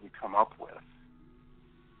programs we come up with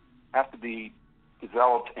have to be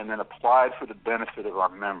developed and then applied for the benefit of our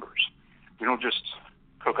members. We don't just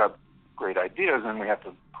cook up great ideas, and we have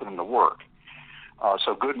to put them to work.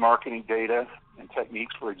 So good marketing data and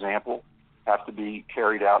techniques, for example, have to be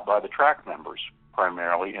carried out by the track members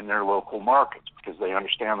primarily in their local markets because they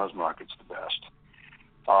understand those markets the best.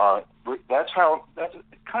 That's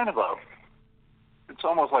kind of it's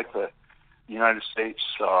almost like the United States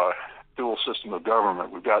dual system of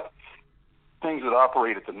government. We've got things that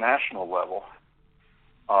operate at the national level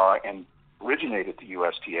and originate at the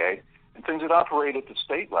USTA, and things that operate at the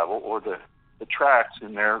state level or the tracks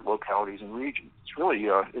in their localities and regions. It's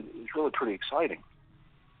really pretty exciting.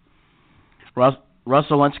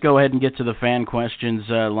 Russell, let's go ahead and get to the fan questions.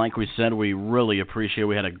 Like we said, we really appreciate it.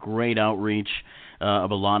 We had a great outreach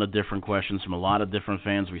of a lot of different questions from a lot of different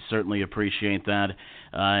fans. We certainly appreciate that.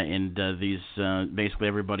 Basically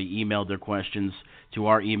everybody emailed their questions to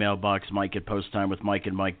our email box,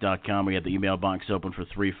 mike@posttimewithmikeandmike.com. We had the email box open for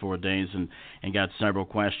 3-4 days and got several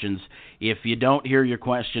questions. If you don't hear your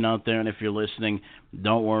question out there, and if you're listening,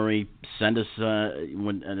 don't worry. Send us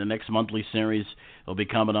when the next monthly series will be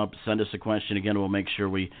coming up. Send us a question again. We'll make sure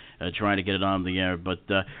we try to get it on the air. But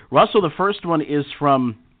Russell, the first one is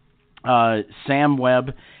from Sam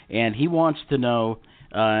Webb, and he wants to know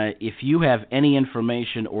if you have any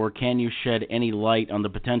information or can you shed any light on the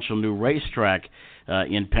potential new racetrack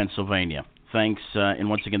in Pennsylvania. Thanks, and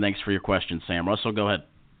once again, thanks for your question, Sam. Russell, go ahead.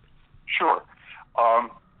 Sure.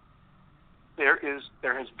 There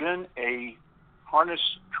has been a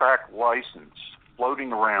harness track license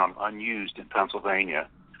floating around unused in Pennsylvania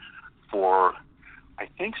for, I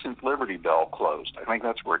think, since Liberty Bell closed. I think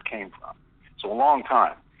that's where it came from. So a long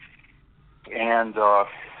time. And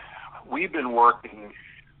we've been working,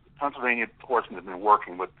 Pennsylvania Sportsmen have been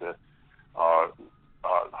working with the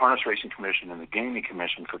Harness Racing Commission and the Gaming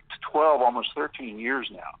Commission for 12, almost 13 years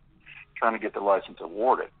now, trying to get the license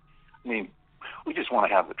awarded. I mean, we just want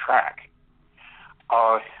to have the track.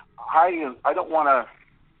 I don't want to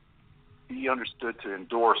be understood to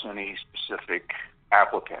endorse any specific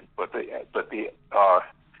applicant, but the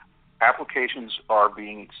applications are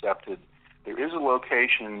being accepted. There is a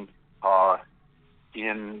location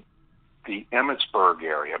in the Emmitsburg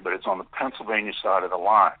area, but it's on the Pennsylvania side of the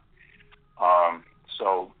line.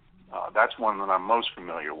 So that's one that I'm most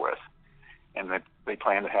familiar with, and that they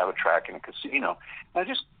plan to have a track and a casino. And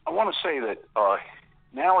I want to say that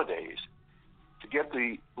nowadays, to get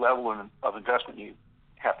the level of investment you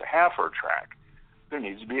have to have for a track, there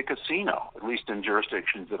needs to be a casino, at least in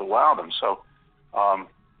jurisdictions that allow them. So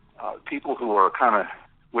people who are kind of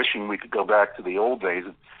wishing we could go back to the old days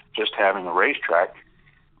of just having a racetrack,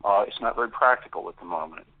 it's not very practical at the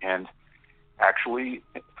moment. And actually,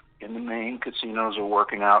 in the main, casinos are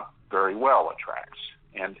working out very well at tracks.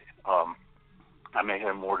 And I may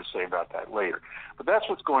have more to say about that later. But that's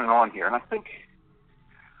what's going on here. And I think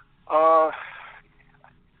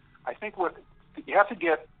what you have to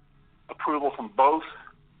get approval from both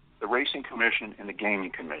the Racing Commission and the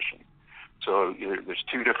Gaming Commission. So there's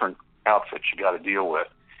two different outfits you got to deal with.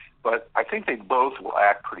 But I think they both will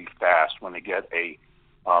act pretty fast when they get a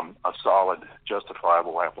solid,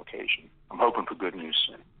 justifiable application. I'm hoping for good news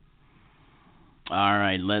soon. All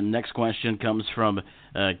right. Next question comes from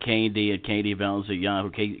KD at KDVals at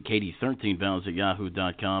Yahoo, KD13Vals at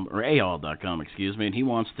Yahoo.com, or AOL.com, excuse me. And he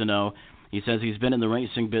wants to know, he says he's been in the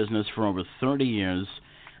racing business for over 30 years.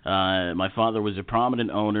 My father was a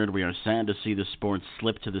prominent owner, and we are sad to see the sport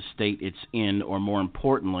slip to the state it's in, or more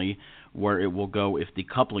importantly, where it will go if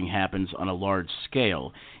decoupling happens on a large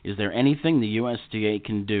scale. Is there anything the USTA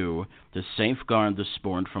can do to safeguard the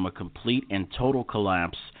sport from a complete and total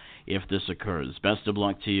collapse if this occurs? Best of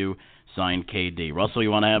luck to you, signed KD. Russell,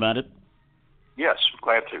 you want to have at it? Yes,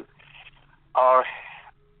 glad to.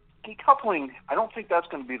 Decoupling, I don't think that's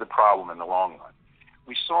going to be the problem in the long run.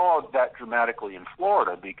 We saw that dramatically in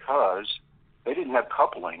Florida because they didn't have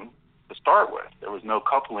coupling to start with. There was no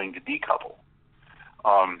coupling to decouple.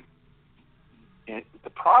 The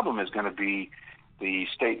problem is going to be the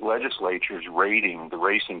state legislatures raiding the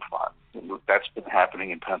racing fund. That's been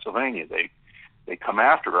happening in Pennsylvania. they come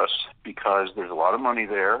after us because there's a lot of money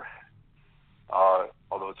there,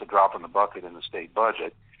 although it's a drop in the bucket in the state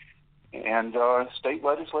budget. And state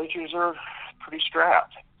legislatures are pretty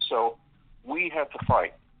strapped. So we have to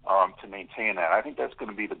fight to maintain that. I think that's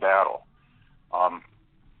going to be the battle.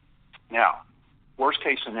 Now, worst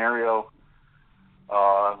case scenario,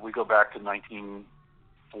 we go back to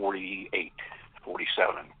 1948,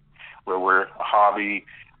 47, where we're a hobby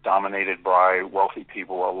dominated by wealthy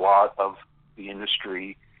people. A lot of the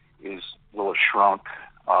industry will have shrunk.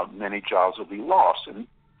 Many jobs will be lost. And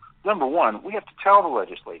number one, we have to tell the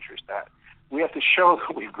legislatures that. We have to show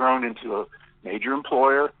that we've grown into a major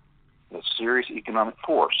employer, a serious economic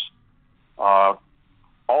force.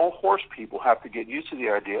 All horse people have to get used to the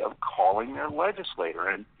idea of calling their legislator.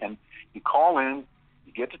 And you call in,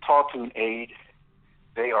 you get to talk to an aide.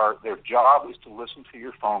 Their job is to listen to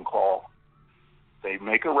your phone call. They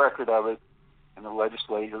make a record of it, and the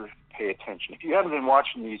legislators pay attention. If you haven't been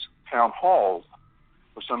watching these town halls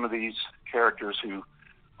with some of these characters who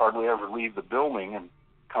hardly ever leave the building and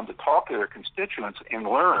come to talk to their constituents and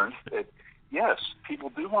learn that, yes,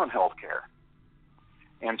 people do want health care.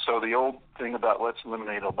 And so the old thing about let's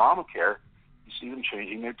eliminate Obamacare, you see them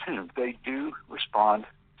changing their tune. They do respond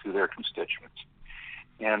to their constituents.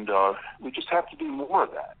 And we just have to do more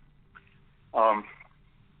of that.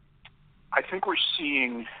 I think we're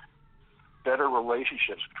seeing better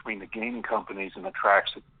relationships between the gaming companies and the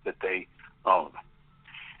tracks that they own.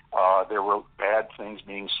 There were bad things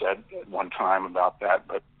being said at one time about that,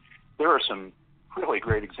 but there are some really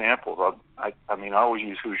great examples of, I always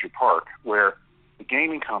use Hoosier Park, where the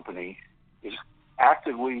gaming company is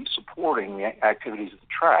actively supporting the activities of the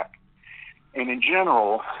track. And in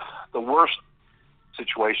general, the worst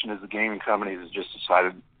situation is the gaming companies have just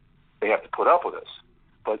decided they have to put up with this.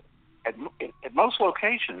 But at most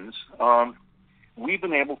locations, we've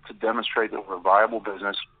been able to demonstrate that we're a viable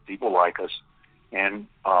business, people like us, and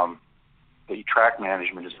the track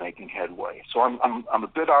management is making headway. So I'm a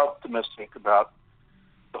bit optimistic about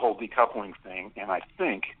the whole decoupling thing, and I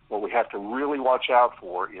think what we have to really watch out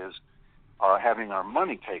for is having our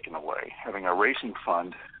money taken away, having our racing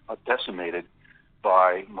fund decimated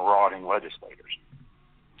by marauding legislators.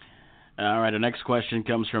 All right, our next question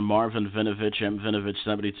comes from Marvin Vinovich,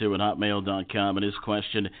 mvinovich72 at hotmail.com, and his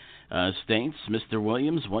question states, Mr.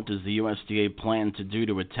 Williams, what does the USTA plan to do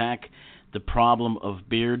to attack the problem of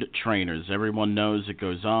beard trainers? Everyone knows it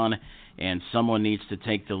goes on, and someone needs to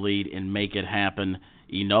take the lead and make it happen.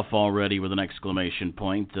 Enough already, with an exclamation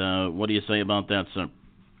point. What do you say about that, sir?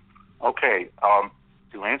 Okay,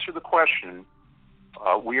 to answer the question,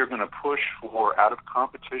 we are going to push for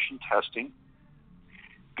out-of-competition testing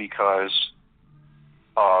because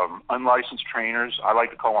unlicensed trainers, I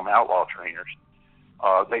like to call them outlaw trainers,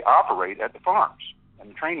 they operate at the farms and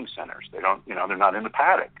the training centers. They don't, they're not in the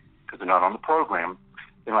paddock because they're not on the program.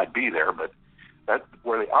 They might be there, but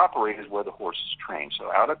where they operate is where the horse is trained.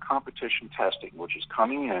 So out-of-competition testing, which is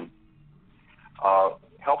coming in,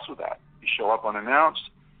 helps with that. You show up unannounced,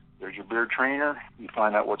 there's your beard trainer, you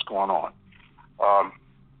find out what's going on.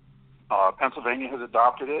 Pennsylvania has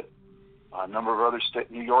adopted it. A number of other states,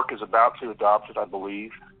 New York is about to adopt it, I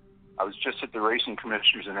believe. I was just at the Racing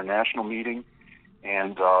Commissioners International meeting,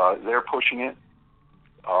 and they're pushing it,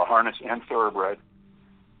 harness and thoroughbred.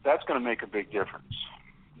 That's going to make a big difference.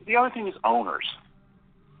 The other thing is owners.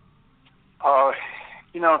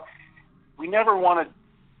 We never want to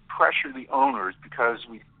pressure the owners because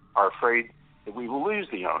we are afraid that we will lose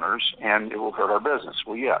the owners and it will hurt our business.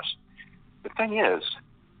 Well, yes. The thing is,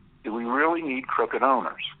 do we really need crooked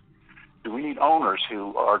owners? Do we need owners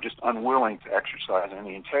who are just unwilling to exercise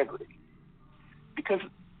any integrity? Because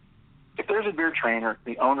if there's a beard trainer,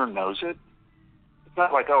 the owner knows it. It's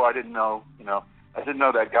not like, I didn't know, I didn't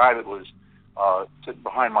know that guy that was sitting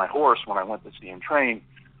behind my horse when I went to see him train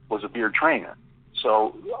was a beard trainer.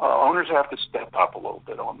 So owners have to step up a little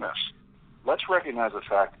bit on this. Let's recognize the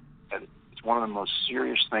fact that it's one of the most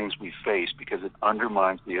serious things we face because it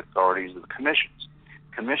undermines the authorities of the commissions.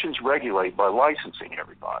 Commissions regulate by licensing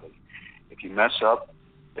everybody. If you mess up,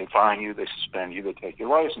 they fine you, they suspend you, they take your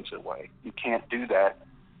license away. You can't do that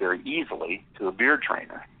very easily to a beard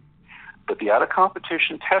trainer. But the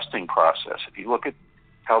out-of-competition testing process, if you look at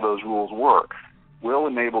how those rules work, will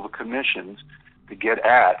enable the commissions to get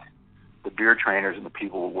at the beard trainers and the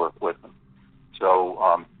people who work with them.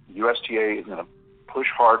 So USTA is going to push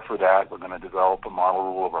hard for that. We're going to develop a model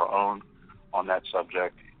rule of our own on that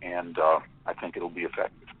subject, and I think it'll be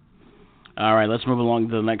effective. All right, let's move along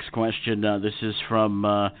to the next question. This is from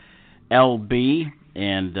LB,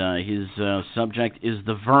 and his subject is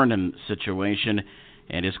the Vernon situation.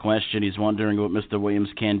 And his question, he's wondering what Mr. Williams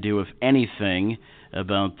can do, if anything,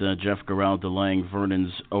 about Jeff Gural delaying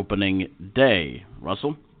Vernon's opening day.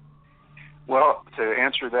 Russell? Well, to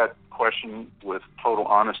answer that question with total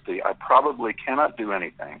honesty, I probably cannot do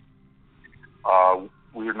anything.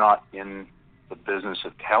 We're not in the business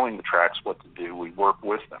of telling the tracks what to do. We work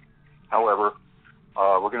with them. However,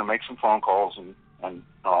 we're going to make some phone calls and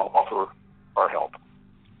offer our help.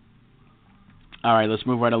 All right, let's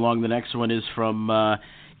move right along. The next one is from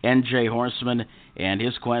N.J. Horseman, and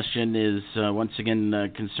his question is once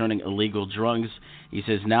again concerning illegal drugs. He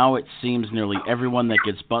says, now it seems nearly everyone that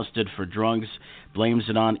gets busted for drugs blames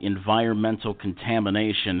it on environmental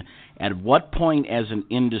contamination. At what point as an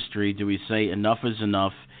industry do we say enough is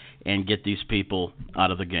enough and get these people out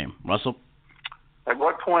of the game? Russell? At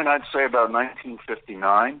what point? I'd say about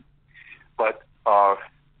 1959, but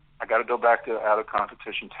I got to go back to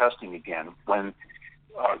out-of-competition testing again. When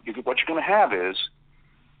what you're going to have is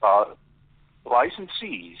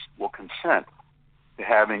licensees will consent to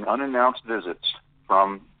having unannounced visits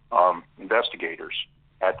from investigators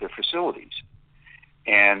at their facilities.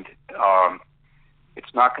 And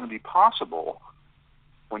it's not going to be possible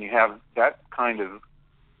when you have that kind of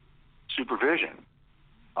supervision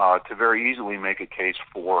to very easily make a case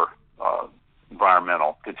for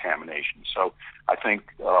environmental contamination. So I think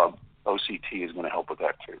OCT is going to help with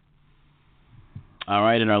that too. All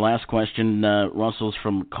right, and our last question, Russell's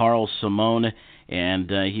from Carl Simone, and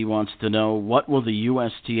he wants to know, what will the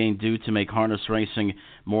USTA do to make harness racing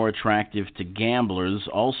more attractive to gamblers?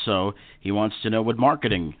 Also, he wants to know what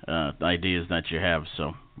marketing ideas that you have.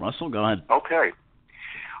 So, Russell, go ahead. Okay.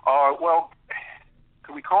 Well,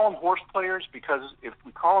 could we call them horse players? Because if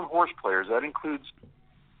we call them horse players, that includes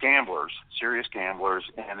gamblers, serious gamblers,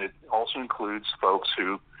 and it also includes folks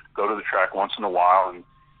who go to the track once in a while and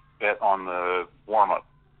bet on the warm-up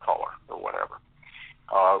color or whatever.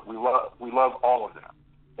 We love all of them.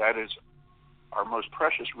 That is our most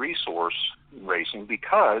precious resource in racing,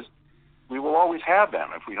 because we will always have them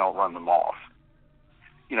if we don't run them off.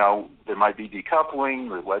 You know, there might be decoupling,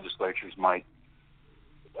 the legislatures might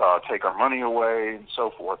take our money away and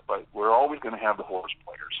so forth, but we're always going to have the horse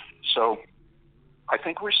players. So I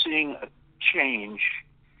think we're seeing a change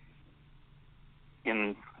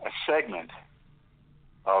in a segment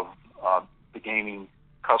of the gaming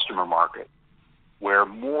customer market where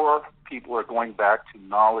more people are going back to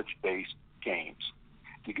knowledge-based games.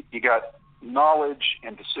 You got knowledge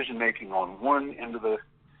and decision-making on one end of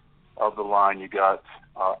the line. You got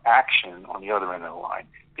action on the other end of the line.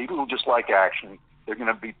 People who just like action, they're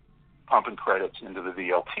going to be pumping credits into the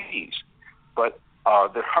VLTs. But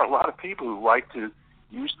there are a lot of people who like to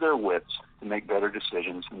use their wits to make better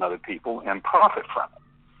decisions than other people and profit from it.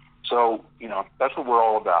 So, you know, that's what we're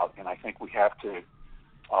all about, and I think we have to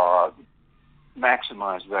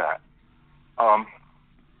maximize that.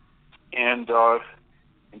 And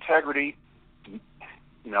integrity,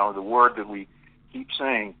 you know, the word that we keep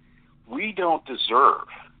saying, we don't deserve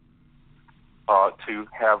to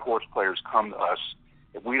have horse players come to us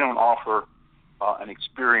if we don't offer an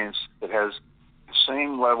experience that has the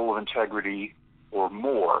same level of integrity or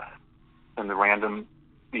more than the random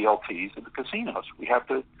BLTs at the casinos. We have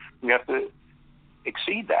to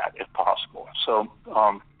exceed that if possible. So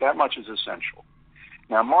that much is essential.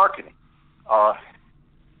 Now, marketing. I'll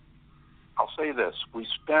say this: we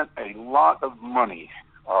spent a lot of money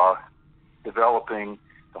developing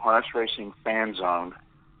the harness racing fan zone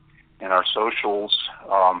and our socials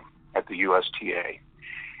at the USTA,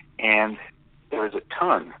 and there is a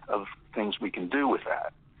ton of things we can do with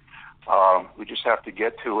that. We just have to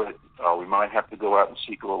get to it. We might have to go out and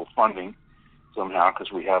seek a little funding somehow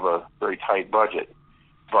because we have a very tight budget.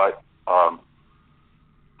 But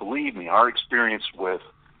believe me, our experience with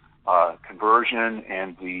conversion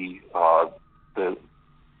and the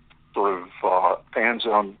sort of fan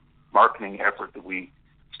zone marketing effort that we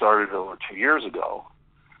started over 2 years ago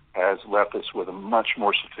has left us with a much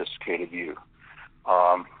more sophisticated view.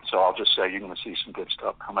 So I'll just say you're going to see some good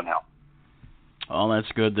stuff coming out. Oh,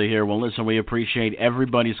 that's good to hear. Well, listen, we appreciate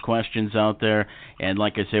everybody's questions out there. And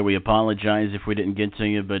like I say, we apologize if we didn't get to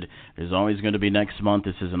you, but there's always going to be next month.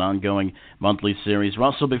 This is an ongoing monthly series.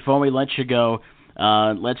 Russell, before we let you go,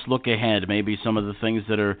 let's look ahead. Maybe some of the things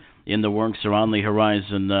that are in the works or on the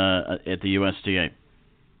horizon at the USTA.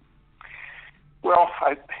 Well,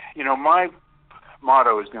 my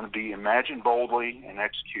motto is going to be imagine boldly and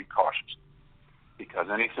execute cautiously, because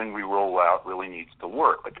anything we roll out really needs to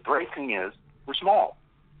work. But the great thing is, we're small.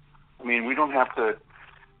 I mean, we don't have to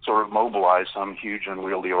sort of mobilize some huge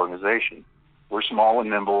unwieldy organization. We're small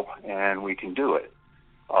and nimble, and we can do it.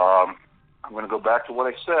 I'm going to go back to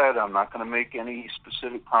what I said. I'm not going to make any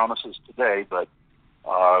specific promises today, but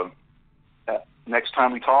next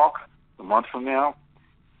time we talk, a month from now,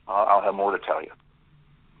 I'll have more to tell you.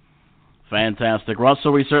 Fantastic.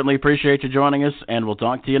 Russell, we certainly appreciate you joining us, and we'll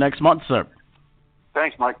talk to you next month, sir.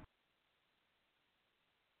 Thanks, Mike.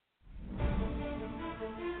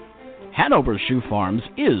 Hanover Shoe Farms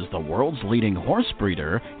is the world's leading horse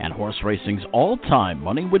breeder and horse racing's all-time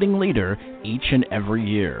money-winning leader each and every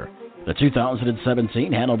year. The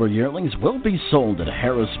 2017 Hanover Yearlings will be sold at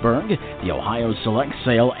Harrisburg, the Ohio Select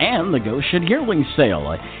Sale, and the Goshen Yearling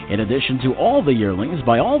Sale. In addition to all the yearlings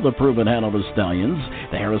by all the proven Hanover stallions,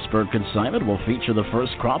 the Harrisburg consignment will feature the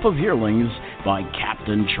first crop of yearlings by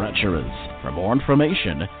Captain Treacherous. For more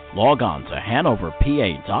information, log on to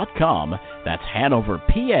HanoverPA.com. That's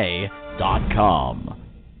HanoverPA.com.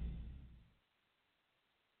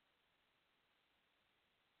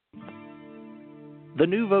 The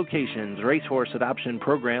New Vocations Racehorse Adoption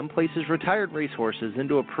Program places retired racehorses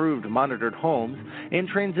into approved monitored homes and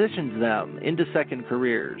transitions them into second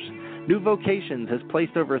careers. New Vocations has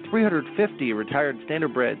placed over 350 retired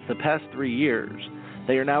standardbreds the past 3 years.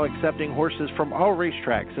 They are now accepting horses from all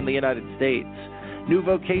racetracks in the United States. New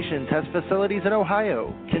Vocations has facilities in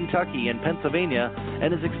Ohio, Kentucky, and Pennsylvania,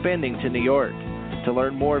 and is expanding to New York. To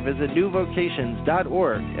learn more, visit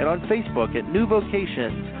newvocations.org and on Facebook at New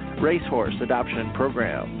Vocations Racehorse Adoption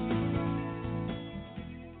Program.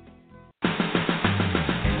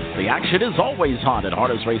 The action is always hot at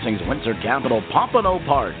Harness Racing's winter capital, Pompano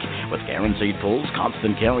Park. With guaranteed pulls,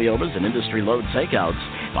 constant carryovers, and industry load takeouts,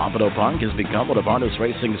 Pompano Park has become one of Harness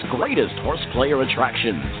Racing's greatest horse player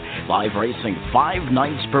attractions. Live racing 5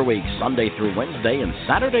 nights per week, Sunday through Wednesday and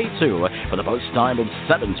Saturday too, for the post time of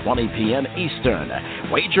 7:20 p.m. Eastern.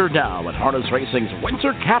 Wager now at Harness Racing's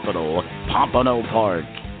winter capital, Pompano Park.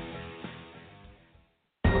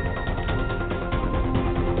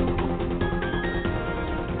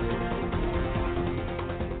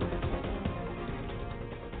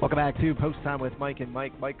 Welcome back to Post Time with Mike and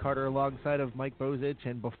Mike. Mike Carter alongside of Mike Bozich.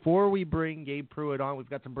 And before we bring Gabe Pruitt on, we've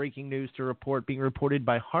got some breaking news to report, being reported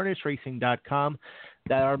by HarnessRacing.com,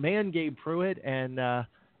 that our man Gabe Pruitt and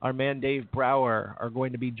our man Dave Brower are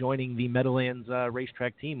going to be joining the Meadowlands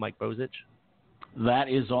racetrack team, Mike Bozich. That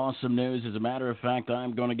is awesome news. As a matter of fact,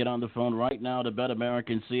 I'm going to get on the phone right now to Bet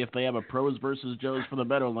America and see if they have a Pros versus Joes for the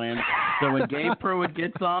Meadowlands. So when Gabe Pruitt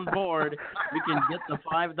gets on board, we can get the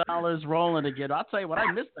 $5 rolling again. I'll tell you what,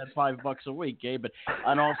 I missed that $5 a week, Gabe. But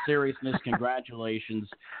in all seriousness, congratulations.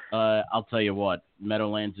 I'll tell you what,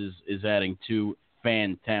 Meadowlands is adding 2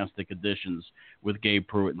 fantastic additions with Gabe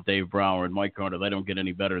Pruitt and Dave Brower and Mike Carter. They don't get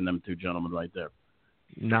any better than them 2 gentlemen right there.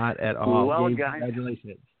 Not at all. Well, Gabe, guys,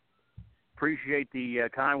 congratulations. Appreciate the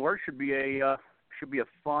kind words. Should be a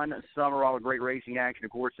fun summer. All the great racing action, of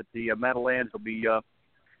course, at the Meadowlands will be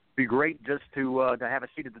great just to have a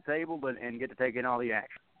seat at the table and get to take in all the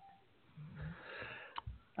action.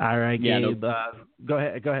 All right, yeah, Gabe. Go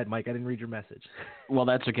ahead, Mike. I didn't read your message. Well,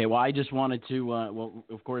 that's okay. Well, I just wanted to,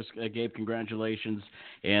 of course, Gabe, congratulations.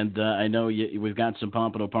 And I know we've got some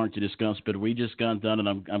Pompano Park to discuss, but we just got done, and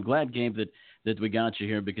I'm glad, Gabe, that we got you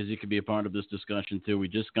here because you could be a part of this discussion, too. We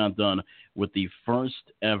just got done with the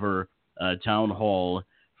first ever town hall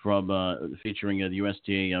from featuring the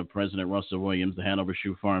USTA President Russell Williams, the Hanover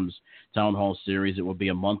Shoe Farms Town Hall Series. It will be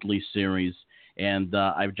a monthly series. And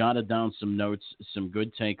I've jotted down some notes, some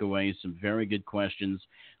good takeaways, some very good questions.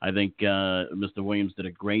 I think Mr. Williams did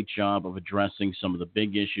a great job of addressing some of the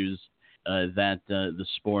big issues that the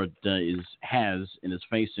sport has and is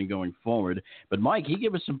facing going forward. But, Mike, he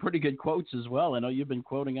gave us some pretty good quotes as well. I know you've been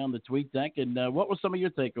quoting on the tweet deck. And what were some of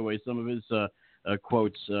your takeaways, some of his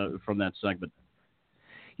quotes from that segment?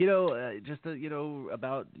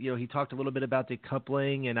 About, he talked a little bit about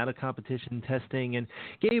decoupling and out-of-competition testing. And,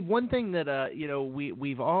 Gabe, one thing that,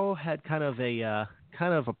 we've all had kind of a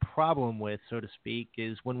problem with, so to speak,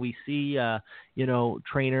 is when we see,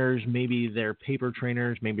 trainers, maybe they're paper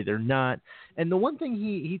trainers, maybe they're not. And the one thing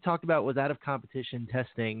he talked about was out-of-competition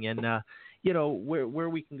testing and, where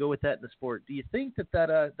we can go with that in the sport. Do you think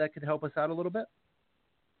that could help us out a little bit?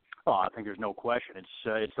 Oh, I think there's no question.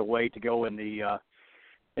 It's the way to go in the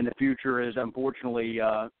future. Is unfortunately,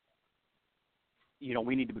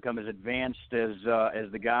 we need to become as advanced as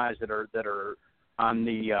the guys that are on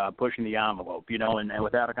the pushing the envelope. And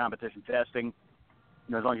without a competition testing,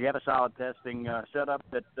 as long as you have a solid testing setup,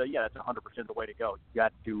 that's 100% the way to go. You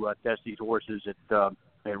got to test these horses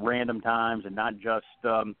at random times and not just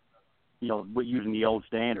using the old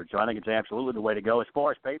standards. So I think it's absolutely the way to go. As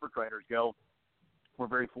far as paper trainers go, we're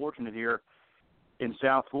very fortunate here in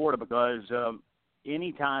South Florida because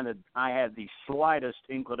any time that I had the slightest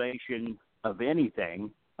inclination of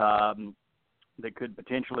anything that could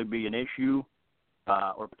potentially be an issue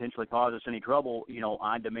or potentially cause us any trouble,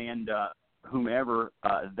 I demand whomever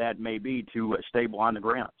that may be to stable on the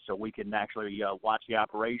ground so we can actually watch the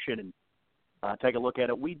operation and take a look at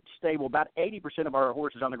it. We stable about 80% of our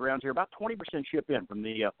horses on the grounds here. About 20% ship in from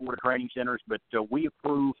the Florida training centers, but we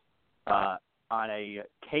approve on a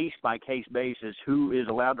case-by-case basis who is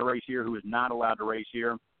allowed to race here, who is not allowed to race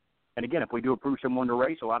here. And again, if we do approve someone to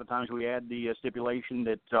race, a lot of times we add the stipulation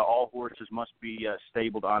that all horses must be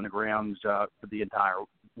stabled on the grounds for the entire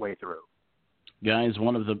way through. Guys,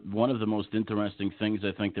 one of the most interesting things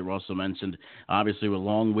I think that Russell mentioned, obviously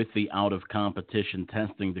along with the out-of-competition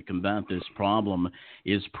testing to combat this problem,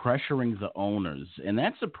 is pressuring the owners. And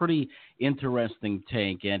that's a pretty interesting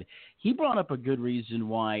take. And he brought up a good reason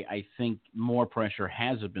why I think more pressure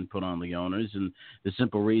hasn't been put on the owners. And the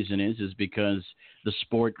simple reason is because the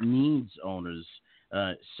sport needs owners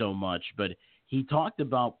so much. But he talked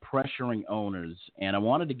about pressuring owners, and I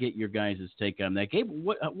wanted to get your guys' take on that. Gabe,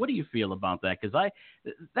 what do you feel about that? Because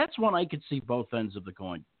that's one I could see both ends of the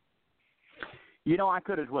coin. I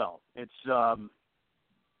could as well. It's, and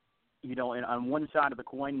on one side of the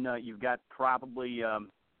coin, you've got probably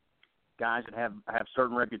guys that have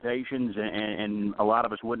certain reputations, and a lot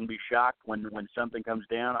of us wouldn't be shocked when something comes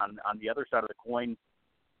down. On the other side of the coin,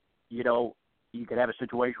 you could have a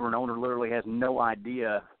situation where an owner literally has no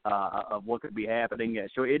idea of what could be happening.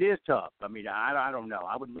 So it is tough. I mean, I don't know.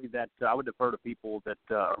 I would leave that. I would defer to people that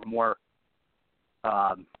are more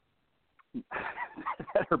that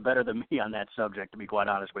are better than me on that subject, to be quite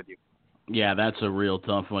honest with you. Yeah, that's a real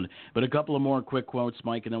tough one. But a couple of more quick quotes,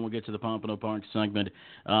 Mike, and then we'll get to the Pompano Park segment.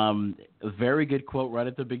 A very good quote right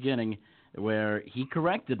at the beginning where he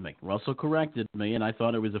corrected me. Russell corrected me, and I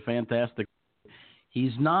thought it was a fantastic.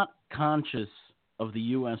 He's not conscious of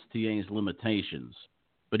the USTA's limitations,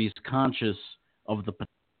 but he's conscious of the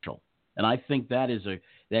potential. And I think that is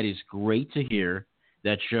great to hear.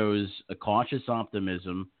 That shows a cautious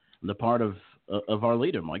optimism on the part of our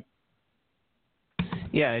leader, Mike.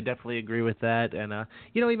 Yeah, I definitely agree with that. And,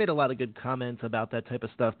 he made a lot of good comments about that type of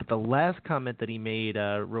stuff. But the last comment that he made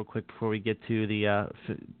real quick before we get to the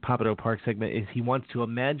Pompano Park segment is he wants to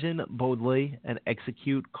imagine boldly and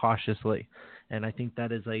execute cautiously. And I think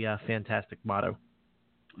that is a fantastic motto.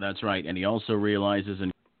 That's right. And he also realizes,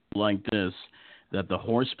 and like this, that the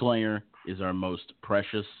horse player is our most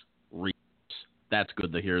precious resource. That's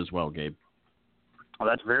good to hear as well, Gabe. Well,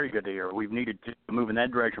 that's very good to hear. We've needed to move in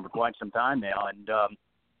that direction for quite some time now, and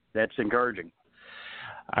that's encouraging.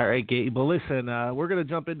 All right, Gabe. Well, listen, we're going to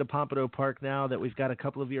jump into Pompano Park now that we've got a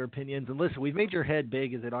couple of your opinions. And listen, we've made your head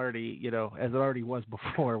big as it already was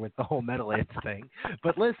before with the whole medalist thing.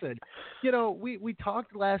 But listen, we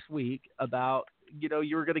talked last week about,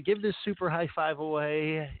 you were going to give this super high five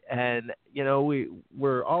away, and,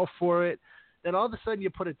 we're all for it. Then all of a sudden you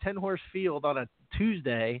put a 10-horse field on a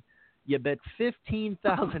Tuesday. You bet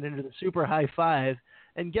 $15,000 into the super high five,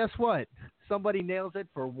 and guess what? Somebody nails it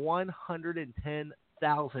for $110,000.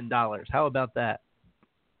 How about that?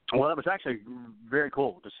 Well, that was actually very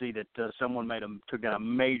cool to see that someone took down a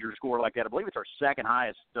major score like that. I believe it's our second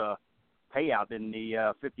highest payout in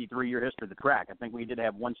the 53-year history of the track. I think we did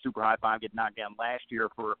have one super high five get knocked down last year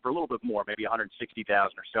for a little bit more, maybe $160,000 or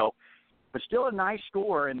so. But still a nice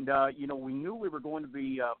score, and we knew we were going to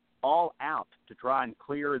be all out to try and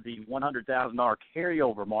clear the $100,000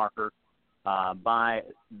 carryover marker by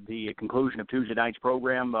the conclusion of Tuesday night's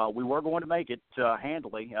program. We were going to make it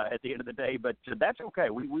handily at the end of the day, but that's okay.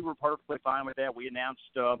 We were perfectly fine with that. We announced,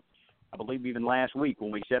 I believe even last week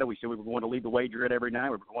when we said it, we said we were going to leave the wager at every night.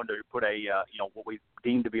 We were going to put what we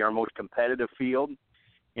deemed to be our most competitive field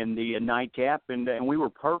in the nightcap, and we were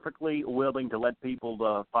perfectly willing to let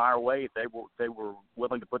people fire away if they were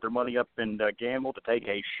willing to put their money up and gamble to take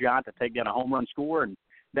a shot to take down a home run score, and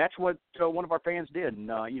that's what one of our fans did. And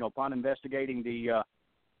upon investigating the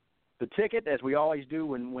ticket, as we always do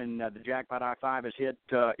when the jackpot I-5 is hit,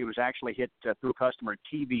 it was actually hit through a customer at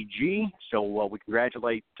TVG, so we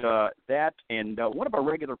congratulate that. And one of our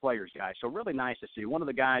regular players, guys, so really nice to see. One of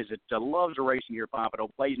the guys that loves the racing here at Pompano,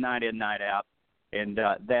 plays night in, night out. And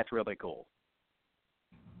that's really cool.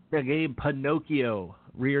 Yeah, Gabe Pinocchio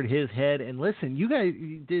reared his head. And listen, you guys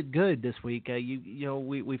did good this week.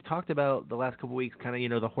 We've talked about the last couple of weeks,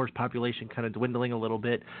 kind of, the horse population kind of dwindling a little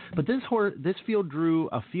bit. But this field drew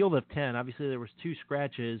a field of 10. Obviously, there was 2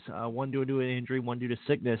 scratches, one due to an injury, one due to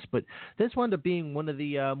sickness. But this wound up being one of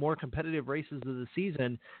the more competitive races of the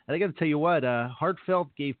season. And I got to tell you what, Hartfeld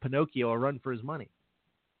gave Pinocchio a run for his money.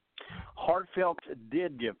 Hartfeld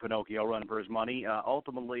did give Pinocchio a run for his money.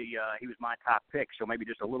 Ultimately, he was my top pick, so maybe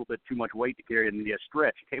just a little bit too much weight to carry in the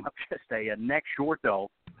stretch. He came up just a neck short, though.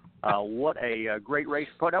 What a great race.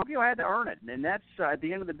 Pinocchio had to earn it, and that's at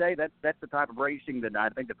the end of the day, that's the type of racing that I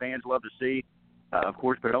think the fans love to see. Of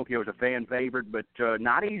course, Pinocchio is a fan favorite, but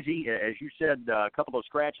not easy. As you said, a couple of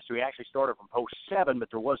scratches, so he actually started from post 7, but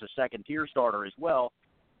there was a second-tier starter as well.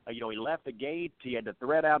 He left the gate. He had to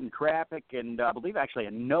thread out in traffic, and I believe actually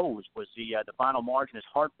a nose was the final margin. His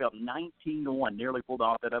Hartfeld 19-1, nearly pulled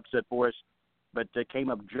off that upset for us, but came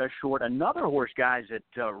up just short. Another horse, guys, that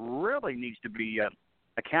really needs to be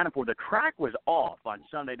accounted for. The track was off on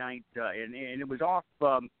Sunday night, and it was off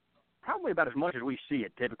probably about as much as we see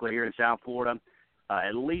it typically here in South Florida.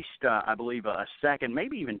 At least, I believe, a second,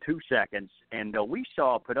 maybe even 2 seconds. And we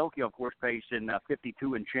saw Pinocchio, of course, pace in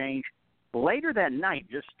 52 and change. Later that night,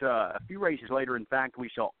 just a few races later, in fact, we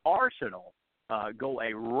saw Arsenal go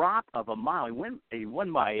a romp of a mile. He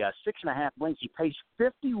won by 6.5 lengths. He paced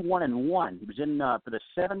 51-1. He was in for the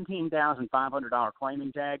 $17,500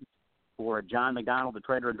 claiming tag for John McDonald, the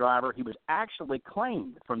trader and driver. He was actually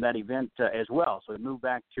claimed from that event as well. So he moved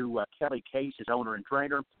back to Kelly Case, his owner and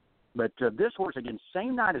trainer. But this horse, again,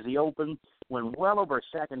 same night as the Open, went well over a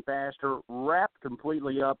second faster, wrapped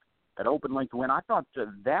completely up at open length win. I thought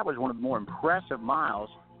that was one of the more impressive miles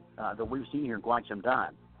that we've seen here in quite some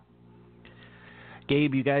time.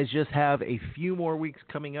 Gabe, you guys just have a few more weeks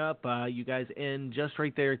coming up. You guys end just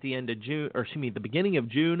right there at the end of June, or excuse me, the beginning of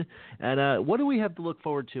June. And what do we have to look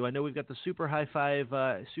forward to? I know we've got the Super High Five.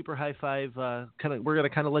 We're going to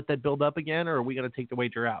kind of let that build up again, or are we going to take the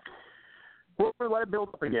wager out? We'll let it build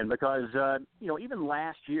up again because, even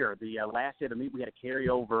last year, the last day of the meet, we had a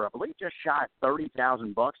carryover, I believe, just shy of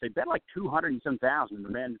 $30,000. They bet like 200 and some thousand in the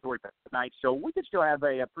mandatory night, so we could still have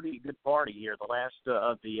a pretty good party here the last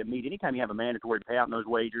of the meet. Anytime you have a mandatory payout in those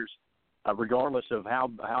wagers, regardless of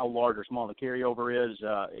how large or small the carryover is,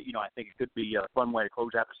 I think it could be a fun way to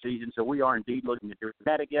close out the season. So we are indeed looking at doing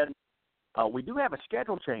that again. We do have a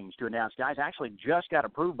schedule change to announce, guys. Actually just got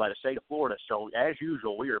approved by the state of Florida. So, as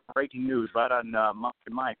usual, we are breaking news right on Monk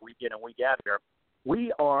and Mike week in and week out here.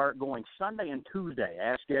 We are going Sunday and Tuesday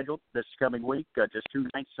as scheduled this coming week, just 2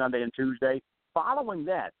 nights, Sunday and Tuesday. Following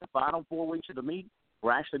that, the final 4 weeks of the meet,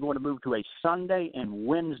 we're actually going to move to a Sunday and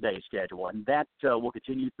Wednesday schedule. And that will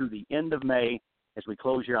continue through the end of May as we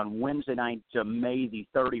close here on Wednesday night, May the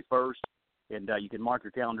 31st. And you can mark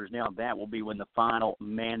your calendars now. That will be when the final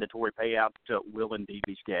mandatory payout will indeed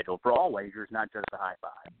be scheduled for all wagers, not just the high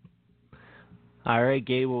five. All right,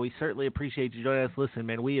 Gabe. Well, we certainly appreciate you joining us. Listen,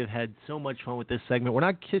 man, we have had so much fun with this segment. We're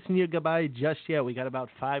not kissing you goodbye just yet. We got about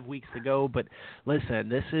 5 weeks to go. But listen,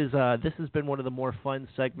 this has been one of the more fun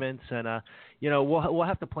segments, and we'll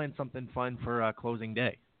have to plan something fun for closing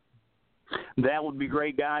day. That would be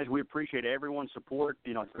great, guys. We appreciate everyone's support.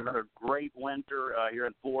 It's been another great winter here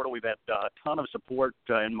in Florida. We've had a ton of support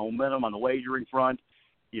and momentum on the wagering front.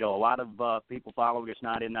 A lot of people following us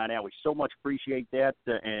night in, night out. We so much appreciate that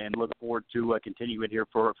and look forward to continuing here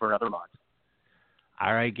for another month.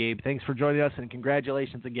 All right, Gabe. Thanks for joining us, and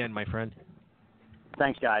congratulations again, my friend.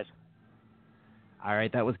 Thanks, guys. All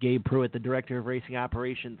right, that was Gabe Pruitt, the Director of Racing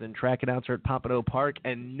Operations and Track Announcer at Pompano Park.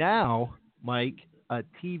 And now, Mike, a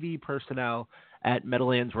TV personnel at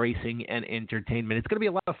Meadowlands Racing and Entertainment. It's going to be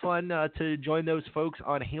a lot of fun to join those folks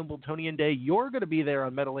on Hambletonian Day. You're going to be there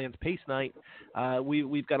on Meadowlands Pace Night.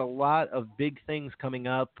 We've got a lot of big things coming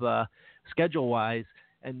up schedule-wise.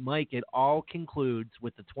 And, Mike, it all concludes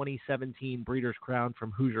with the 2017 Breeders' Crown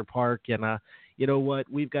from Hoosier Park. And you know what?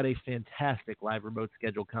 We've got a fantastic live remote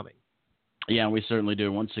schedule coming. Yeah, we certainly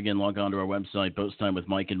do. Once again, log on to our website,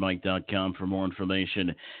 posttimewithmikeandmike.com for more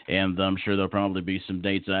information. And I'm sure there'll probably be some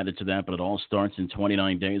dates added to that, but it all starts in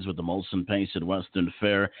 29 days with the Molson Pace at Western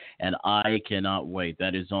Fair. And I cannot wait.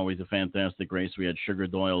 That is always a fantastic race. We had Sugar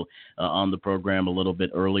Doyle on the program a little bit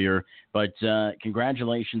earlier. But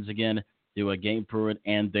congratulations again to Gabe Pruitt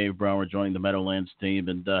and Dave Brower joining the Meadowlands team.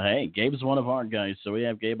 And, hey, Gabe's one of our guys, so we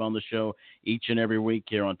have Gabe on the show each and every week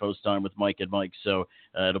here on Post Time with Mike and Mike. So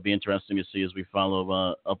it'll be interesting to see as we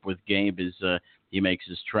follow up with Gabe as he makes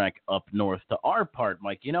his trek up north to our part,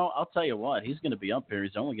 Mike. I'll tell you what, he's going to be up here.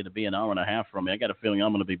 He's only going to be an hour and a half from me. I got a feeling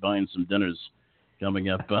I'm going to be buying some dinners coming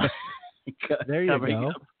up. There you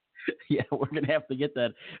go. Up. Yeah, we're going to have to get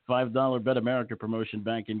that $5 Bet America promotion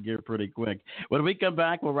back in gear pretty quick. When we come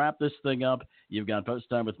back, we'll wrap this thing up. You've got Post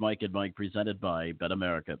Time with Mike and Mike presented by Bet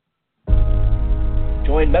America.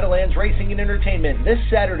 Join Meadowlands Racing and Entertainment this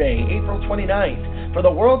Saturday, April 29th, for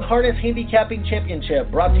the World Harness Handicapping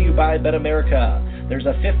Championship brought to you by Bet America. There's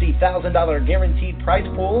a $50,000 guaranteed prize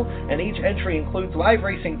pool, and each entry includes live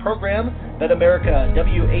racing program, BetAmerica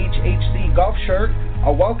WHHC golf shirt,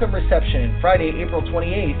 a welcome reception Friday, April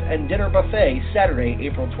 28th, and dinner buffet Saturday,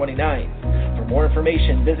 April 29th. For more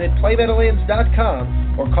information, visit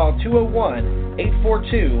PlayMeadowlands.com or call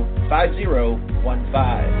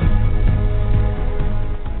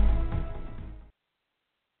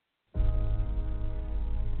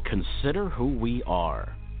 201-842-5015. Consider who we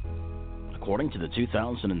are. According to the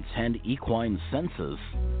 2010 Equine Census,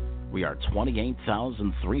 we are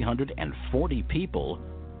 28,340 people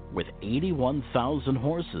with 81,000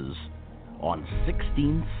 horses on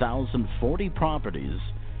 16,040 properties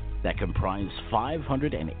that comprise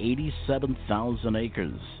 587,000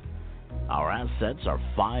 acres. Our assets are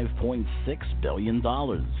 $5.6 billion.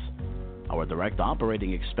 Our direct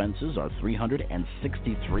operating expenses are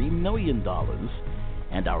 $363 million.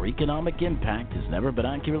 And our economic impact has never been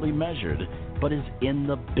accurately measured, but is in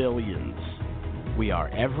the billions. We are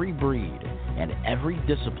every breed and every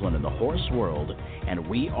discipline in the horse world, and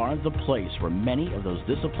we are the place where many of those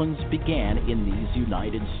disciplines began in these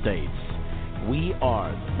United States. We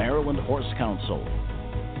are the Maryland Horse Council.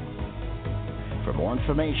 For more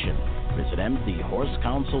information, visit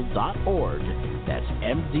mdhorsecouncil.org. That's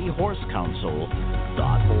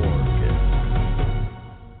mdhorsecouncil.org.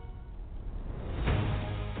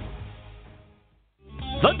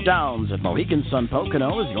 The Downs at Mohegan Sun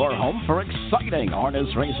Pocono is your home for exciting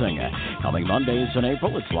harness racing. Coming Mondays in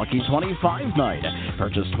April, it's Lucky 25 night.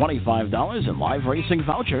 Purchase $25 in live racing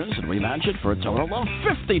vouchers and rematch it for a total of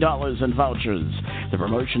 $50 in vouchers. The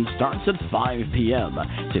promotion starts at 5 p.m.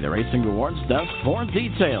 See the Racing Rewards desk for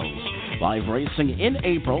details. Live racing in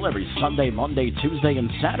April every Sunday, Monday, Tuesday,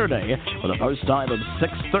 and Saturday with a post time of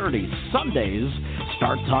 6:30. Sundays,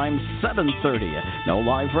 start time 7:30. No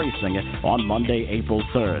live racing on Monday, April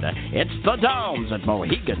 3rd. It's the Downs at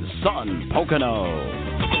Mohegan Sun Pocono.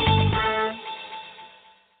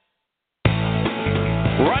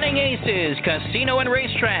 Running Aces Casino and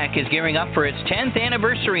Racetrack is gearing up for its 10th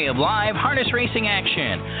anniversary of live harness racing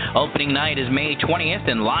action. Opening night is May 20th,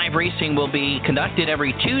 and live racing will be conducted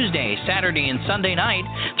every Tuesday, Saturday, and Sunday night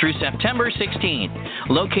through September 16th.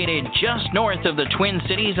 Located just north of the Twin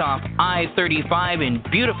Cities off I-35 in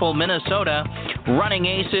beautiful Minnesota, Running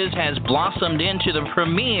Aces has blossomed into the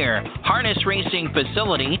premier harness racing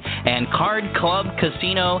facility and card club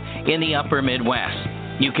casino in the upper Midwest.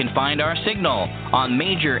 You can find our signal on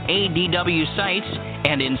major ADW sites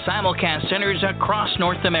and in simulcast centers across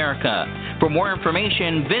North America. For more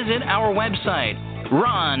information, visit our website,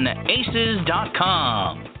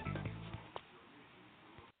 runaces.com.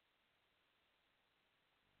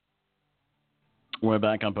 We're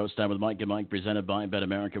back on Post Time with Mike and Mike, presented by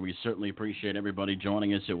BetAmerica. We certainly appreciate everybody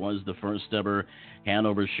joining us. It was the first ever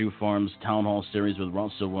Hanover Shoe Farms Town Hall Series with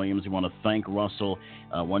Russell Williams. We want to thank Russell.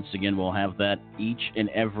 Once again, we'll have that each and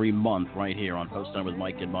every month right here on Post Time with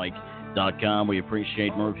Mike and Mike.com. We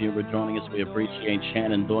appreciate Merv Huber joining us. We appreciate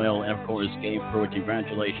Shannon Doyle, and of course, Gabe Pruitt.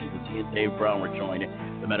 Congratulations to he and Dave Brower joined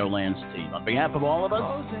the Meadowlands team. On behalf of all of us,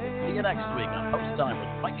 see you next week on Post Time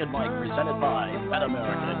with Mike and Mike, presented by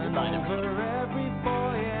BetAmerica. Good night, everybody.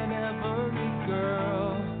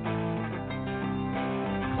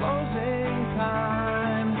 Closing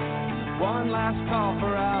time. One last call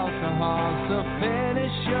for alcohol, so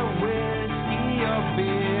finish your whiskey or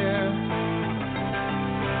beer.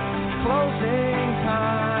 Closing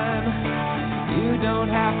time. You don't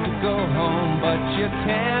have to go home, but you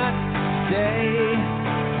can't stay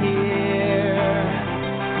here.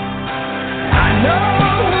 I know.